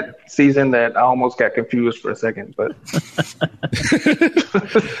villains in that season that I almost got confused for a second. But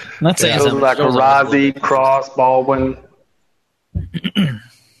not saying it was like Harazi, Cross, Baldwin.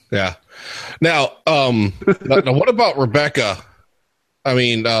 Yeah. Now, what about Rebecca? I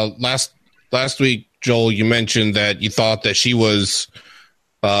mean, last week, Joel, you mentioned that you thought that she was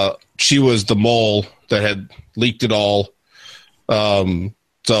the mole that had leaked it all. I'm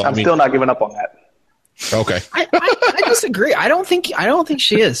still not giving up on that. Okay. I disagree. I don't think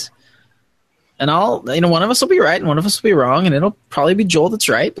she is. And one of us will be right and one of us will be wrong, and it'll probably be Joel that's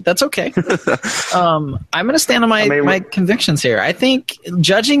right, but that's okay. I'm going to stand on my convictions here. I think,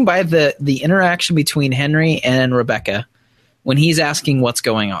 judging by the interaction between Henry and Rebecca, when he's asking what's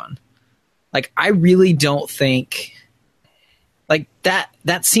going on, like, I really don't think, like,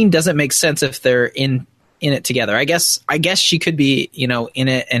 that scene doesn't make sense if they're in it together. I guess she could be, in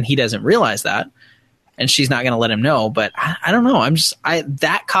it and he doesn't realize that, and she's not going to let him know. But I don't know.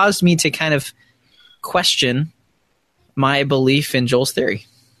 That caused me to kind of question my belief in Joel's theory.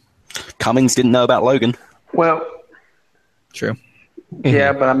 Cummings didn't know about Logan. Well, true.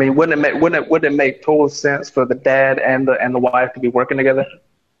 Yeah, but I mean, wouldn't it make total sense for the dad and the wife to be working together?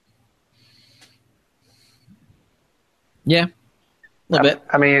 Yeah, a little bit.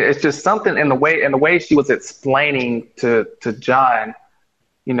 I mean, it's just something in the way she was explaining to John.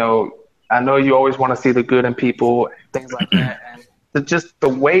 I know you always want to see the good in people, things like that, and just the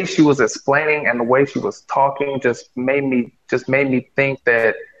way she was explaining and the way she was talking just made me think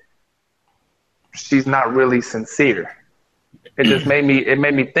that she's not really sincere. It just made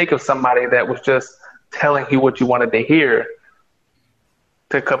me think of somebody that was just telling you what you wanted to hear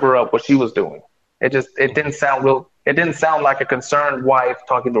to cover up what she was doing. It didn't sound real. It didn't sound like a concerned wife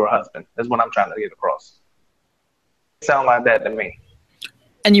talking to her husband, is what I'm trying to get across. It sounded like that to me.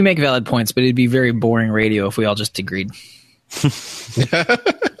 And you make valid points, but it'd be very boring radio if we all just agreed.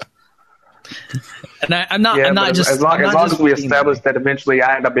 And I'm not as long as we establish that eventually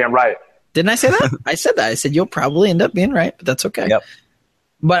I end up being right. Didn't I say that? I said that. I said you'll probably end up being right, but that's okay. Yep.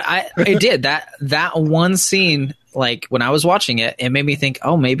 But it did that one scene. Like, when I was watching it, it made me think,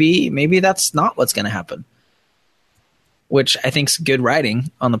 oh, maybe that's not what's going to happen. Which I think's good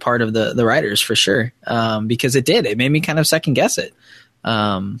writing on the part of the writers, for sure. Because it did. It made me kind of second guess it.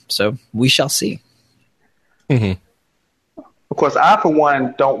 So we shall see. Mm-hmm. Of course, I, for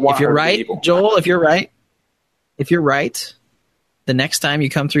one, don't want If you're her right, to be evil. Joel, if you're right, the next time you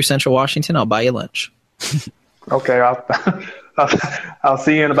come through Central Washington, I'll buy you lunch. Okay, I'll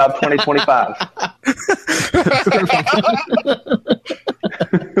see you in about 2025.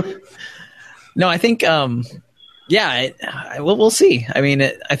 No, I think, we'll see. I mean,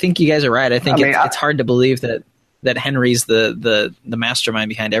 I think you guys are right. I think it's hard to believe that Henry's the mastermind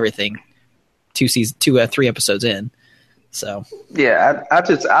behind everything. 3 episodes in. So yeah,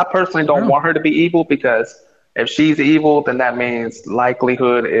 I personally don't want her to be evil, because if she's evil, then that means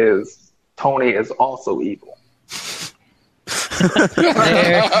likelihood is Tony is also evil.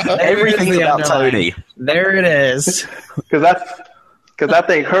 Everything's about Tony. There it is. Because I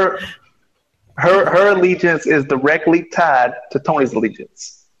think her allegiance is directly tied to Tony's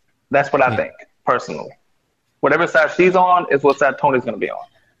allegiance. That's what I think, personally. Whatever side she's on is what side Tony's going to be on.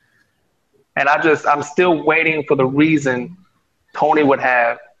 And I'm still waiting for the reason Tony would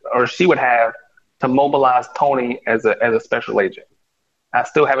have, or she would have, to mobilize Tony as a special agent. I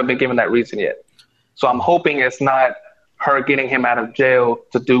still haven't been given that reason yet. So I'm hoping it's not her getting him out of jail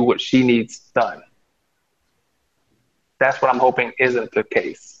to do what she needs done. That's what I'm hoping isn't the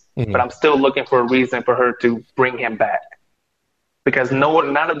case. Mm-hmm. But I'm still looking for a reason for her to bring him back. Because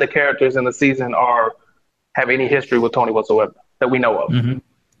none of the characters in the season have any history with Tony whatsoever that we know of. Mm-hmm.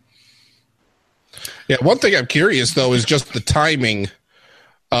 Yeah, one thing I'm curious, though, is just the timing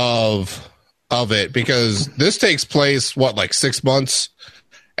of it, because this takes place, like 6 months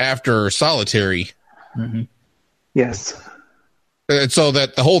after Solitary. Mm-hmm. Yes. And so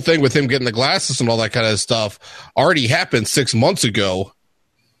that the whole thing with him getting the glasses and all that kind of stuff already happened 6 months ago.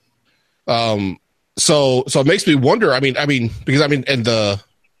 So it makes me wonder. They've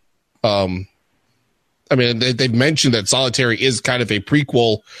mentioned that Solitary is kind of a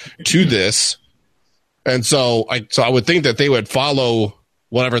prequel to this. And so I would think that they would follow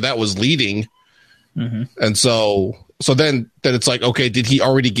whatever that was leading. Mm-hmm. And so then it's like, okay, did he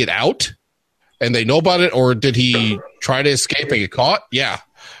already get out and they know about it, or did he try to escape and get caught? Yeah.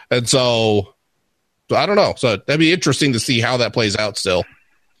 And so I don't know. So that'd be interesting to see how that plays out still.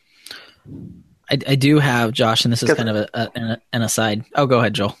 I do have, Josh, and this is kind of an aside. Oh, go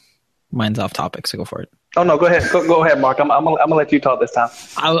ahead, Joel. Mine's off topic, so go for it. Oh, no, go ahead. Go ahead, Mark. I'm gonna let you talk this time.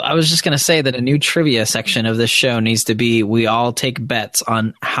 I was just going to say that a new trivia section of this show needs to be, we all take bets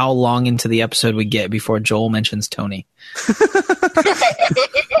on how long into the episode we get before Joel mentions Tony.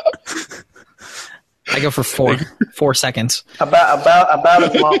 I go for 4 4 seconds. About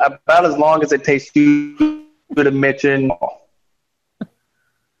as long as it takes you to mention.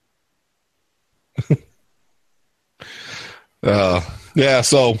 Yeah.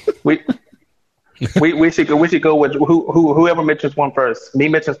 So we should go with whoever mentions one first. Me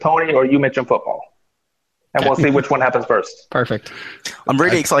mentions Tony, or you mention football, and we'll see which one happens first. Perfect. I'm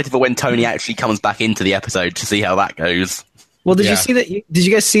really excited for when Tony actually comes back into the episode to see how that goes. Well, did you see that? Did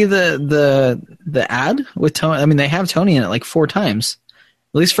you guys see the ad with Tony? I mean, they have Tony in it like 4 times.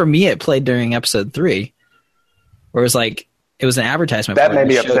 At least for me, it played during episode 3, where it was an advertisement. That made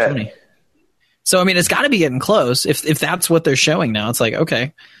me upset. Tony. So I mean, it's got to be getting close. If that's what they're showing now, it's like,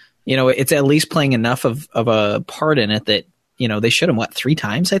 okay, it's at least playing enough of a part in it that they showed him 3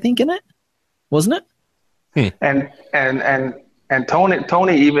 times, I think, in it, wasn't it? And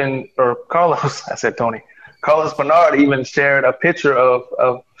Tony even, or Carlos, I said Tony. Carlos Bernard even shared a picture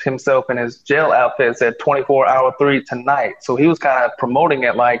of himself in his jail outfit that said 24-hour 3 tonight. So he was kind of promoting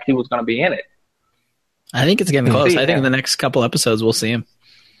it like he was going to be in it. I think it's getting close. I think in the next couple episodes we'll see him,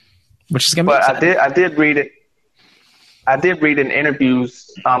 which is going to be exciting. I did read it. I did read in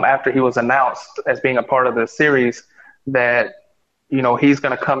interviews after he was announced as being a part of the series that he's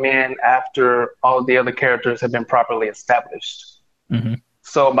going to come in after all of the other characters have been properly established. Mm-hmm.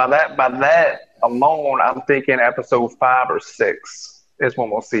 So by that alone, I'm thinking episode 5 or 6 is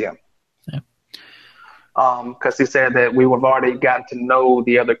when we'll see him. Yeah. Because he said that we have already gotten to know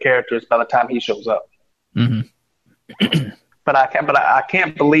the other characters by the time he shows up. Mm-hmm. But I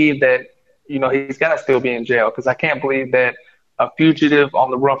can't believe that he's got to still be in jail, because I can't believe that a fugitive on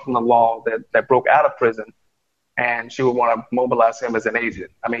the run from the law that broke out of prison, and she would want to mobilize him as an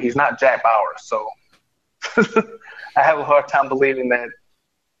agent. I mean, he's not Jack Bauer, so I have a hard time believing that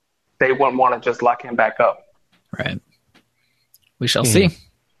they wouldn't want to just lock him back up. Right. We shall see.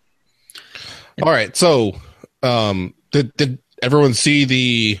 All right. So, did everyone see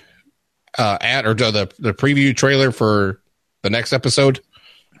the ad or the preview trailer for the next episode?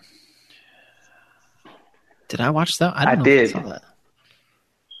 Did I watch that? I did. If I saw that.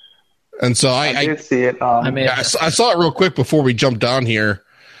 And so I did see it. I saw it real quick before we jumped on here,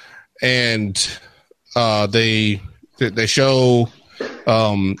 and they show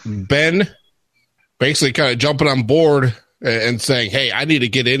Ben basically kind of jumping on board and saying, "Hey, I need to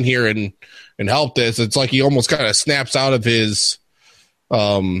get in here and help this." It's like he almost kind of snaps out of his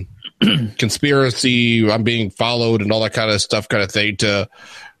conspiracy, I'm being followed, and all that kind of stuff, kind of thing, to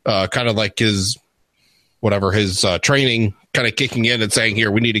kind of like his training kind of kicking in and saying,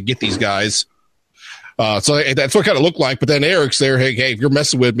 "Here, we need to get these guys." So that's what it kind of looked like. But then Eric's there, hey, if you're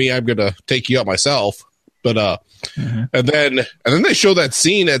messing with me, I'm gonna take you out myself. But and then they show that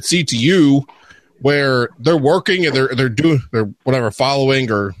scene at CTU where they're working and they're whatever,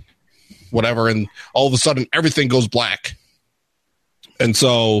 following or whatever, and all of a sudden everything goes black. And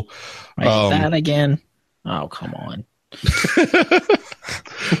so that again. Oh, come on.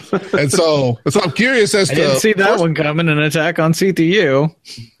 and so I'm curious as I didn't see that one coming, an attack on CTU.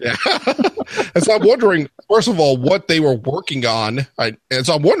 Yeah. And so I'm wondering, first of all, what they were working on. And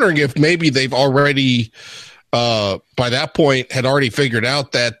so I'm wondering if maybe they've already, by that point, had already figured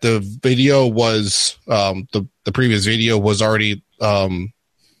out that the video was, the previous video was already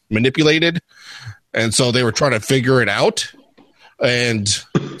manipulated. And so they were trying to figure it out. And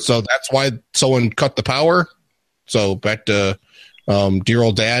so that's why someone cut the power. So back to dear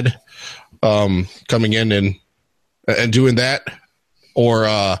old dad coming in and doing that,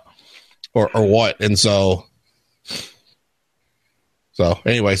 or what. And so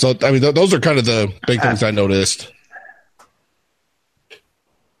anyway, so I mean, those are kind of the big things I noticed.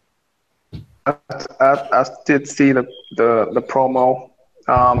 I did see the promo,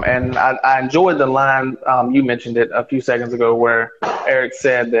 and I enjoyed the line, you mentioned it a few seconds ago, where Eric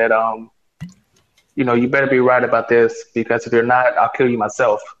said that you better be right about this, because if you're not, I'll kill you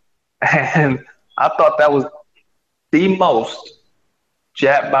myself. And I thought that was the most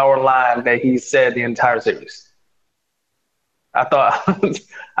Jack Bauer line that he said the entire series. I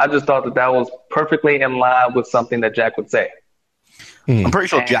just thought that was perfectly in line with something that Jack would say. I'm pretty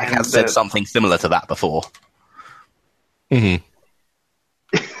sure Jack has said something similar to that before. Mm-hmm.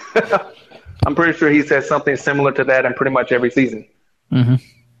 I'm pretty sure he said something similar to that in pretty much every season. Mm-hmm.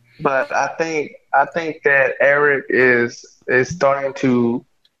 But I think that Eric is starting to.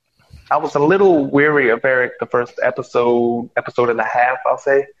 I was a little weary of Eric the first episode and a half, I'll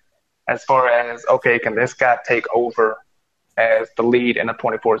say, as far as, okay, can this guy take over as the lead in a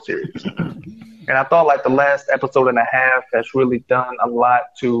 24 series? And I thought like the last episode and a half has really done a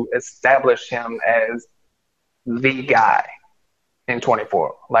lot to establish him as the guy in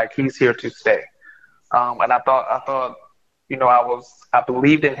 24. Like, he's here to stay. And I thought, I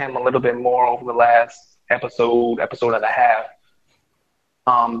believed in him a little bit more over the last episode and a half,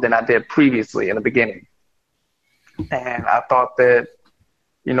 than I did previously in the beginning. And I thought that,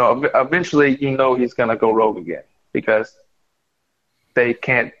 eventually, he's going to go rogue again because they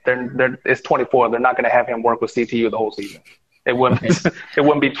can't, it's 24. They're not going to have him work with CTU the whole season. It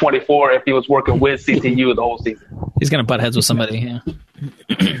wouldn't be 24 if he was working with CTU the whole season. He's going to butt heads with somebody,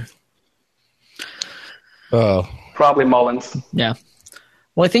 yeah. Probably Mullins. Yeah.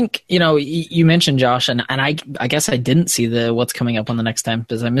 Well, I think, you mentioned Josh, and I guess I didn't see what's coming up on the next time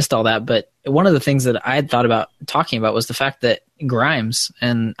because I missed all that. But one of the things that I had thought about talking about was the fact that Grimes,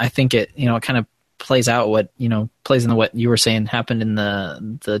 and I think it, it kind of plays out plays into what you were saying happened in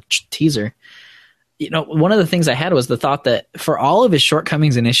the teaser. One of the things I had was the thought that for all of his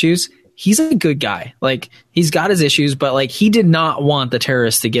shortcomings and issues, he's a good guy. Like, he's got his issues, but like, he did not want the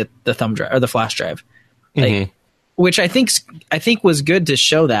terrorists to get the thumb drive or the flash drive. Like, which I think was good to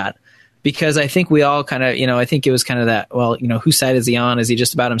show that, because I think we all kind of, I think it was kind of that, well, whose side is he on? Is he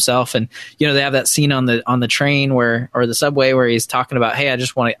just about himself? And, they have that scene on the train or the subway where he's talking about, hey, I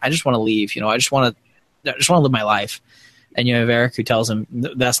just want to leave. I just want to live my life. And you have Eric who tells him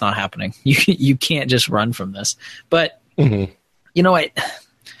that's not happening. You can't just run from this. But,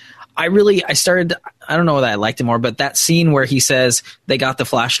 I started, I don't know whether I liked it more, but that scene where he says they got the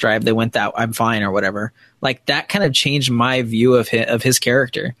flash drive, they went that, I'm fine or whatever. Like, that kind of changed my view of his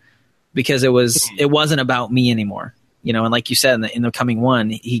character, because it wasn't about me anymore, and like you said, in the coming one,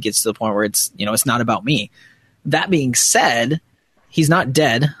 he gets to the point where it's, it's not about me. That being said, he's not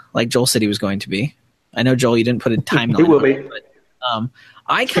dead like Joel said he was going to be. I know, Joel, you didn't put a timeline. He will be. But,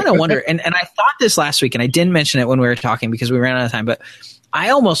 I kind of wonder, and I thought this last week, and I didn't mention it when we were talking because we ran out of time, but I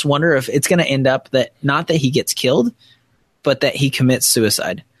almost wonder if it's going to end up that not that he gets killed, but that he commits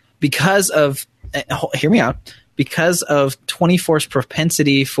suicide because of, hear me out, because of 24's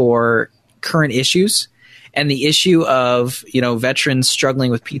propensity for current issues and the issue of, veterans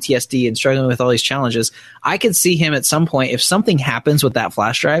struggling with PTSD and struggling with all these challenges. I could see him at some point, if something happens with that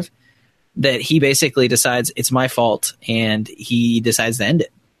flash drive, that he basically decides it's my fault and he decides to end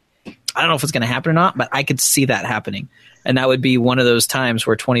it. I don't know if it's going to happen or not, but I could see that happening. And that would be one of those times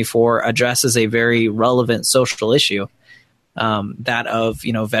where 24 addresses a very relevant social issue, that of,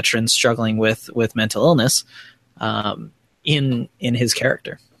 veterans struggling with mental illness, in his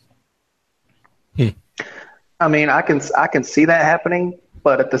character. I mean, I can see that happening,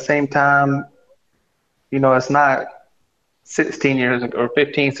 but at the same time, it's not 16 years ago or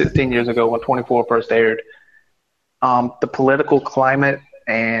 15, 16 years ago when 24 first aired. The political climate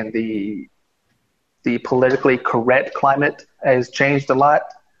and the politically correct climate has changed a lot,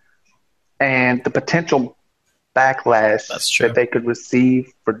 and the potential backlash that they could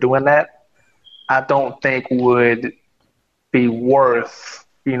receive for doing that, I don't think would be worth,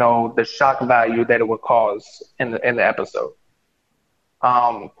 the shock value that it would cause in the episode.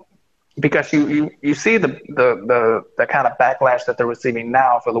 Because you see the kind of backlash that they're receiving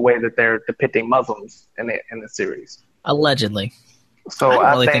now for the way that they're depicting Muslims in the series. Allegedly. So I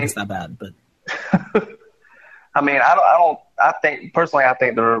don't really think it's that bad, but I mean, I think personally, I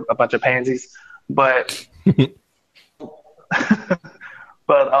think they're a bunch of pansies, but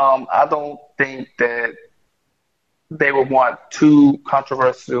I don't think that they would want two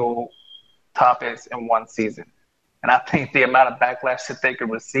controversial topics in one season. And I think the amount of backlash that they could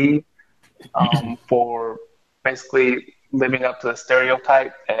receive for basically living up to the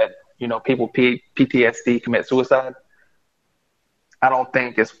stereotype that, people PTSD commit suicide, I don't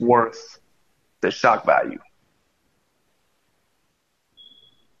think it's worth the shock value.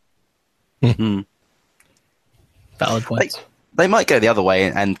 Mm-hmm. Valid points. They might go the other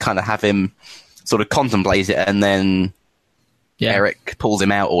way and kind of have him sort of contemplate it, and then Eric pulls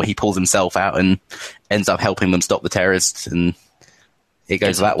him out, or he pulls himself out and ends up helping them stop the terrorists, and it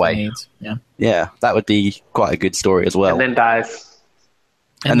goes that way. Yeah, that would be quite a good story as well. And then dies.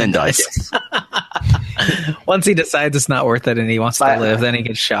 And then dies. Yes. Once he decides it's not worth it and he wants to live, then he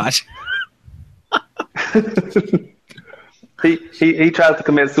gets shot. He tries to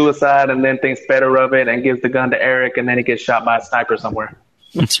commit suicide and then thinks better of it and gives the gun to Eric, and then he gets shot by a sniper somewhere.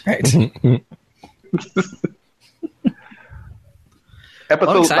 That's right.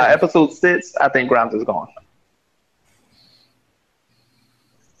 By episode 6, I think Grimes is gone.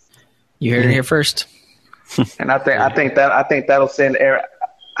 You heard it here first. And I think that'll send Eric.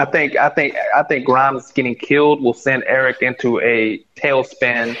 I think Grimes getting killed will send Eric into a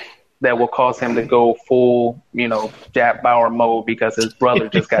tailspin that will cause him to go full, Jack Bauer mode because his brother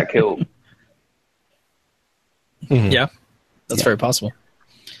just got killed. Yeah, that's very possible.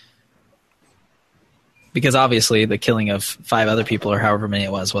 Because obviously the killing of 5 other people or however many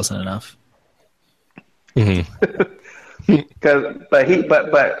it was wasn't enough. But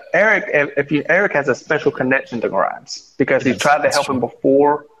Eric, Eric has a special connection to Grimes because he's tried to help him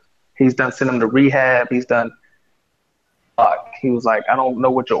before. He's done send him to rehab. He's done. He was like, I don't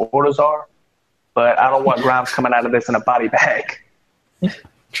know what your orders are, but I don't want Grimes coming out of this in a body bag.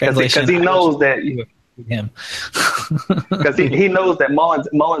 Translation. Because he knows that him. Because he knows that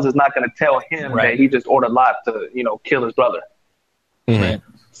Mullins is not going to tell him that he just ordered Lot to kill his brother. Right.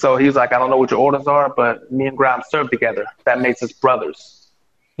 So he's like, I don't know what your orders are, but me and Grimes serve together. That makes us brothers.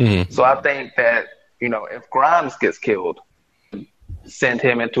 So I think that if Grimes gets killed, send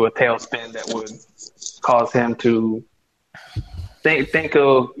him into a tailspin that would cause him to think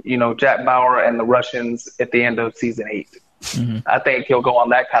of Jack Bauer and the Russians at the end of season 8. I think he'll go on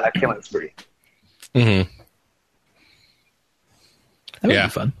that kind of killing spree. That would be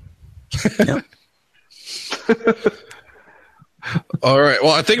fun. All right.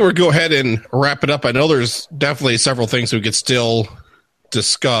 Well, I think we'll go ahead and wrap it up. I know there's definitely several things we could still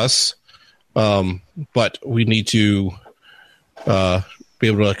discuss, but we need to be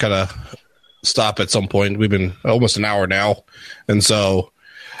able to kind of stop at some point. We've been almost an hour now, and so.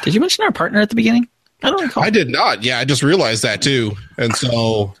 Did you mention our partner at the beginning? I don't recall. I did not. Yeah, I just realized that too, and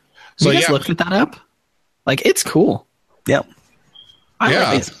so you guys looked at that up. Like, it's cool. Yep.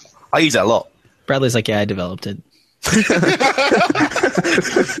 I use it a lot. Bradley's like, yeah, I developed it.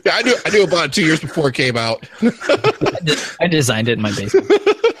 Yeah, I knew about it 2 years before it came out. I designed it in my basement.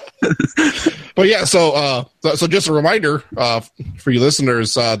 But yeah, so just a reminder for you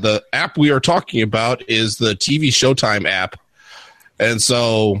listeners, the app we are talking about is the TV Showtime app. And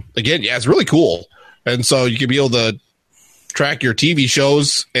so, again, yeah, it's really cool. And so you can be able to track your TV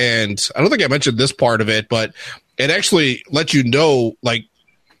shows. And I don't think I mentioned this part of it, but it actually lets you know, like,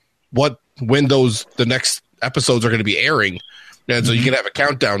 when the next episodes are going to be airing. And so you can have a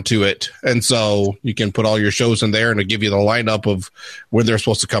countdown to it. And so you can put all your shows in there and it'll give you the lineup of when they're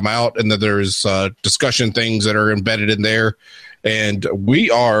supposed to come out. And then there's discussion things that are embedded in there. And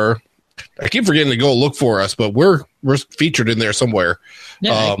I keep forgetting to go look for us, but we're featured in there somewhere.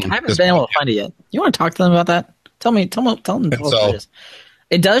 Yeah, I haven't been able to find it yet. You want to talk to them about that? Tell them what it is.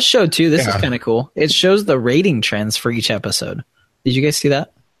 It does show too. This is kind of cool. It shows the rating trends for each episode. Did you guys see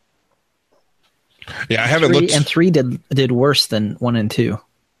that? Yeah, I haven't looked. And 3 did worse than 1 and 2.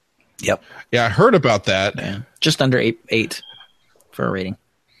 Yep. Yeah, I heard about that. Yeah. Just under 8 for a rating.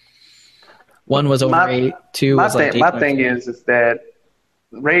 1 was over 8. 2 was like 8. My thing is that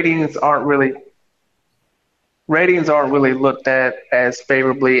ratings aren't really looked at as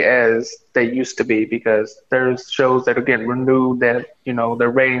favorably as they used to be because there's shows that are getting renewed that their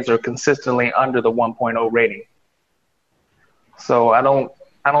ratings are consistently under the 1.0 rating. So I don't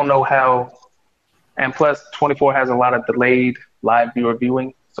know how. And plus, 24 has a lot of delayed live viewer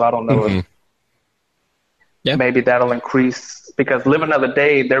viewing, so I don't know if maybe that'll increase because Live Another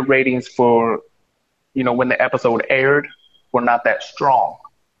Day, their ratings for when the episode aired were not that strong.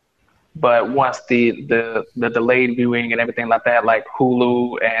 But once the delayed viewing and everything like that, like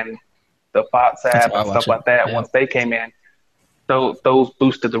Hulu and the Fox app and stuff like that, once they came in, those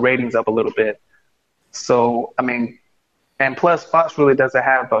boosted the ratings up a little bit. So, I mean, and plus Fox really doesn't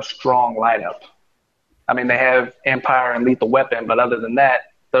have a strong lineup. I mean, they have Empire and Lethal Weapon, but other than that,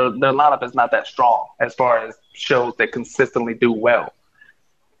 their lineup is not that strong as far as shows that consistently do well.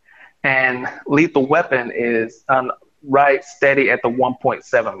 And Lethal Weapon is right steady at the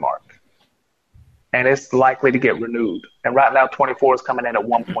 1.7 mark. And it's likely to get renewed. And right now, 24 is coming in at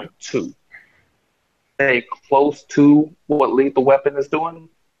 1.2. They close to what Lethal Weapon is doing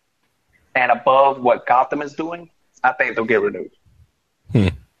and above what Gotham is doing. I think they'll get renewed.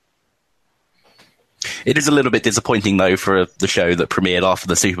 It is a little bit disappointing, though, for the show that premiered after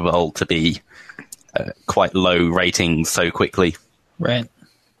the Super Bowl to be quite low ratings so quickly. Right.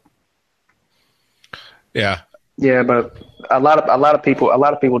 Yeah. Yeah, but a lot of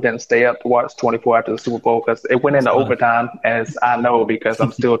people didn't stay up to watch 24 after the Super Bowl because it went into overtime, as I know because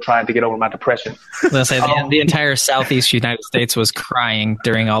I'm still trying to get over my depression. Let's say the entire Southeast United States was crying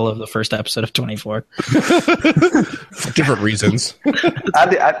during all of the first episode of 24 for different reasons.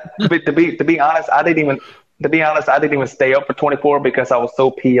 To be honest, I didn't even stay up for 24 because I was so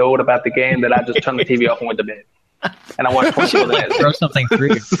PO'd about the game that I just turned the TV off and went to bed. And I watched 24 minutes. Throw something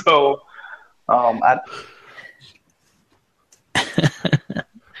through. So,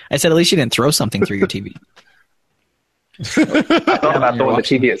 I said, at least you didn't throw something through your TV. I thought about throwing the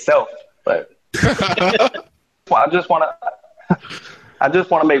TV itself, but I just want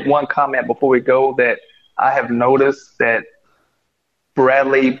to make one comment before we go that I have noticed that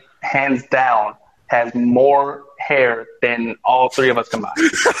Bradley, hands down, has more hair than all three of us combined.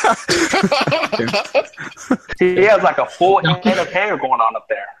 He has like a full head of hair going on up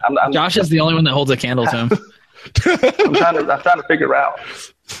there. Josh is the only one that holds a candle to him. I'm trying to figure it out.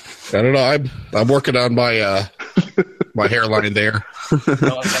 I don't know. I'm working on my my hairline there.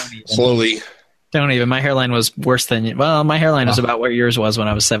 Slowly. Don't even. My hairline was worse than my hairline was about what yours was when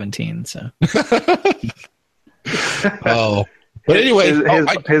I was 17. So. Oh, but anyway,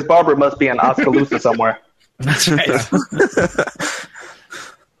 his barber must be in Oskaloosa somewhere. That's right.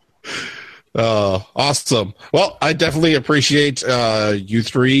 Awesome. Well, I definitely appreciate you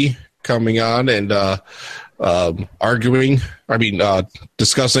three coming on and arguing. I mean,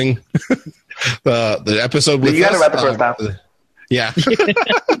 discussing the episode with us. You got to wrap the first time. Yeah.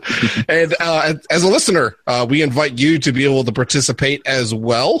 And as a listener, we invite you to be able to participate as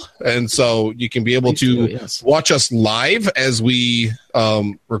well. And so you can be able to watch us live as we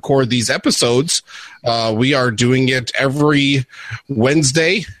record these episodes. We are doing it every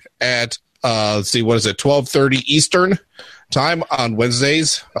Wednesday at, 12:30 Eastern time on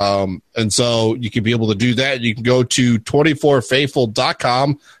Wednesdays. And so you can be able to do that. You can go to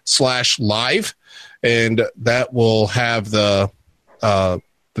 24faithful.com/live, and that will have the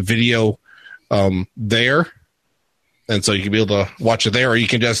video there, and so you can be able to watch it there, or you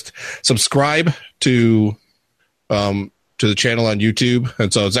can just subscribe to the channel on YouTube.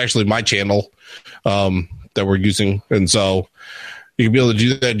 And so it's actually my channel that we're using, and so you can be able to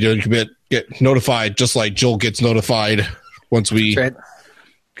do that. You can get notified just like Joel gets notified once we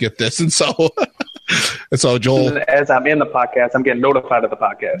get this. And so Joel, as I'm in the podcast, I'm getting notified of the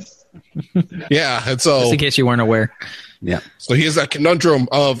podcast. Yeah, and so just in case you weren't aware. Yeah. So he has that conundrum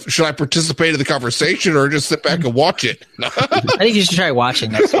of, should I participate in the conversation or just sit back and watch it? I think you should try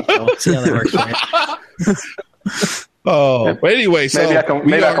watching next week. See how that works for you. But anyway, so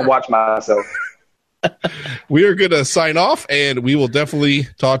maybe I can watch myself. We are going to sign off, and we will definitely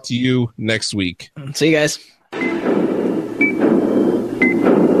talk to you next week. See you guys.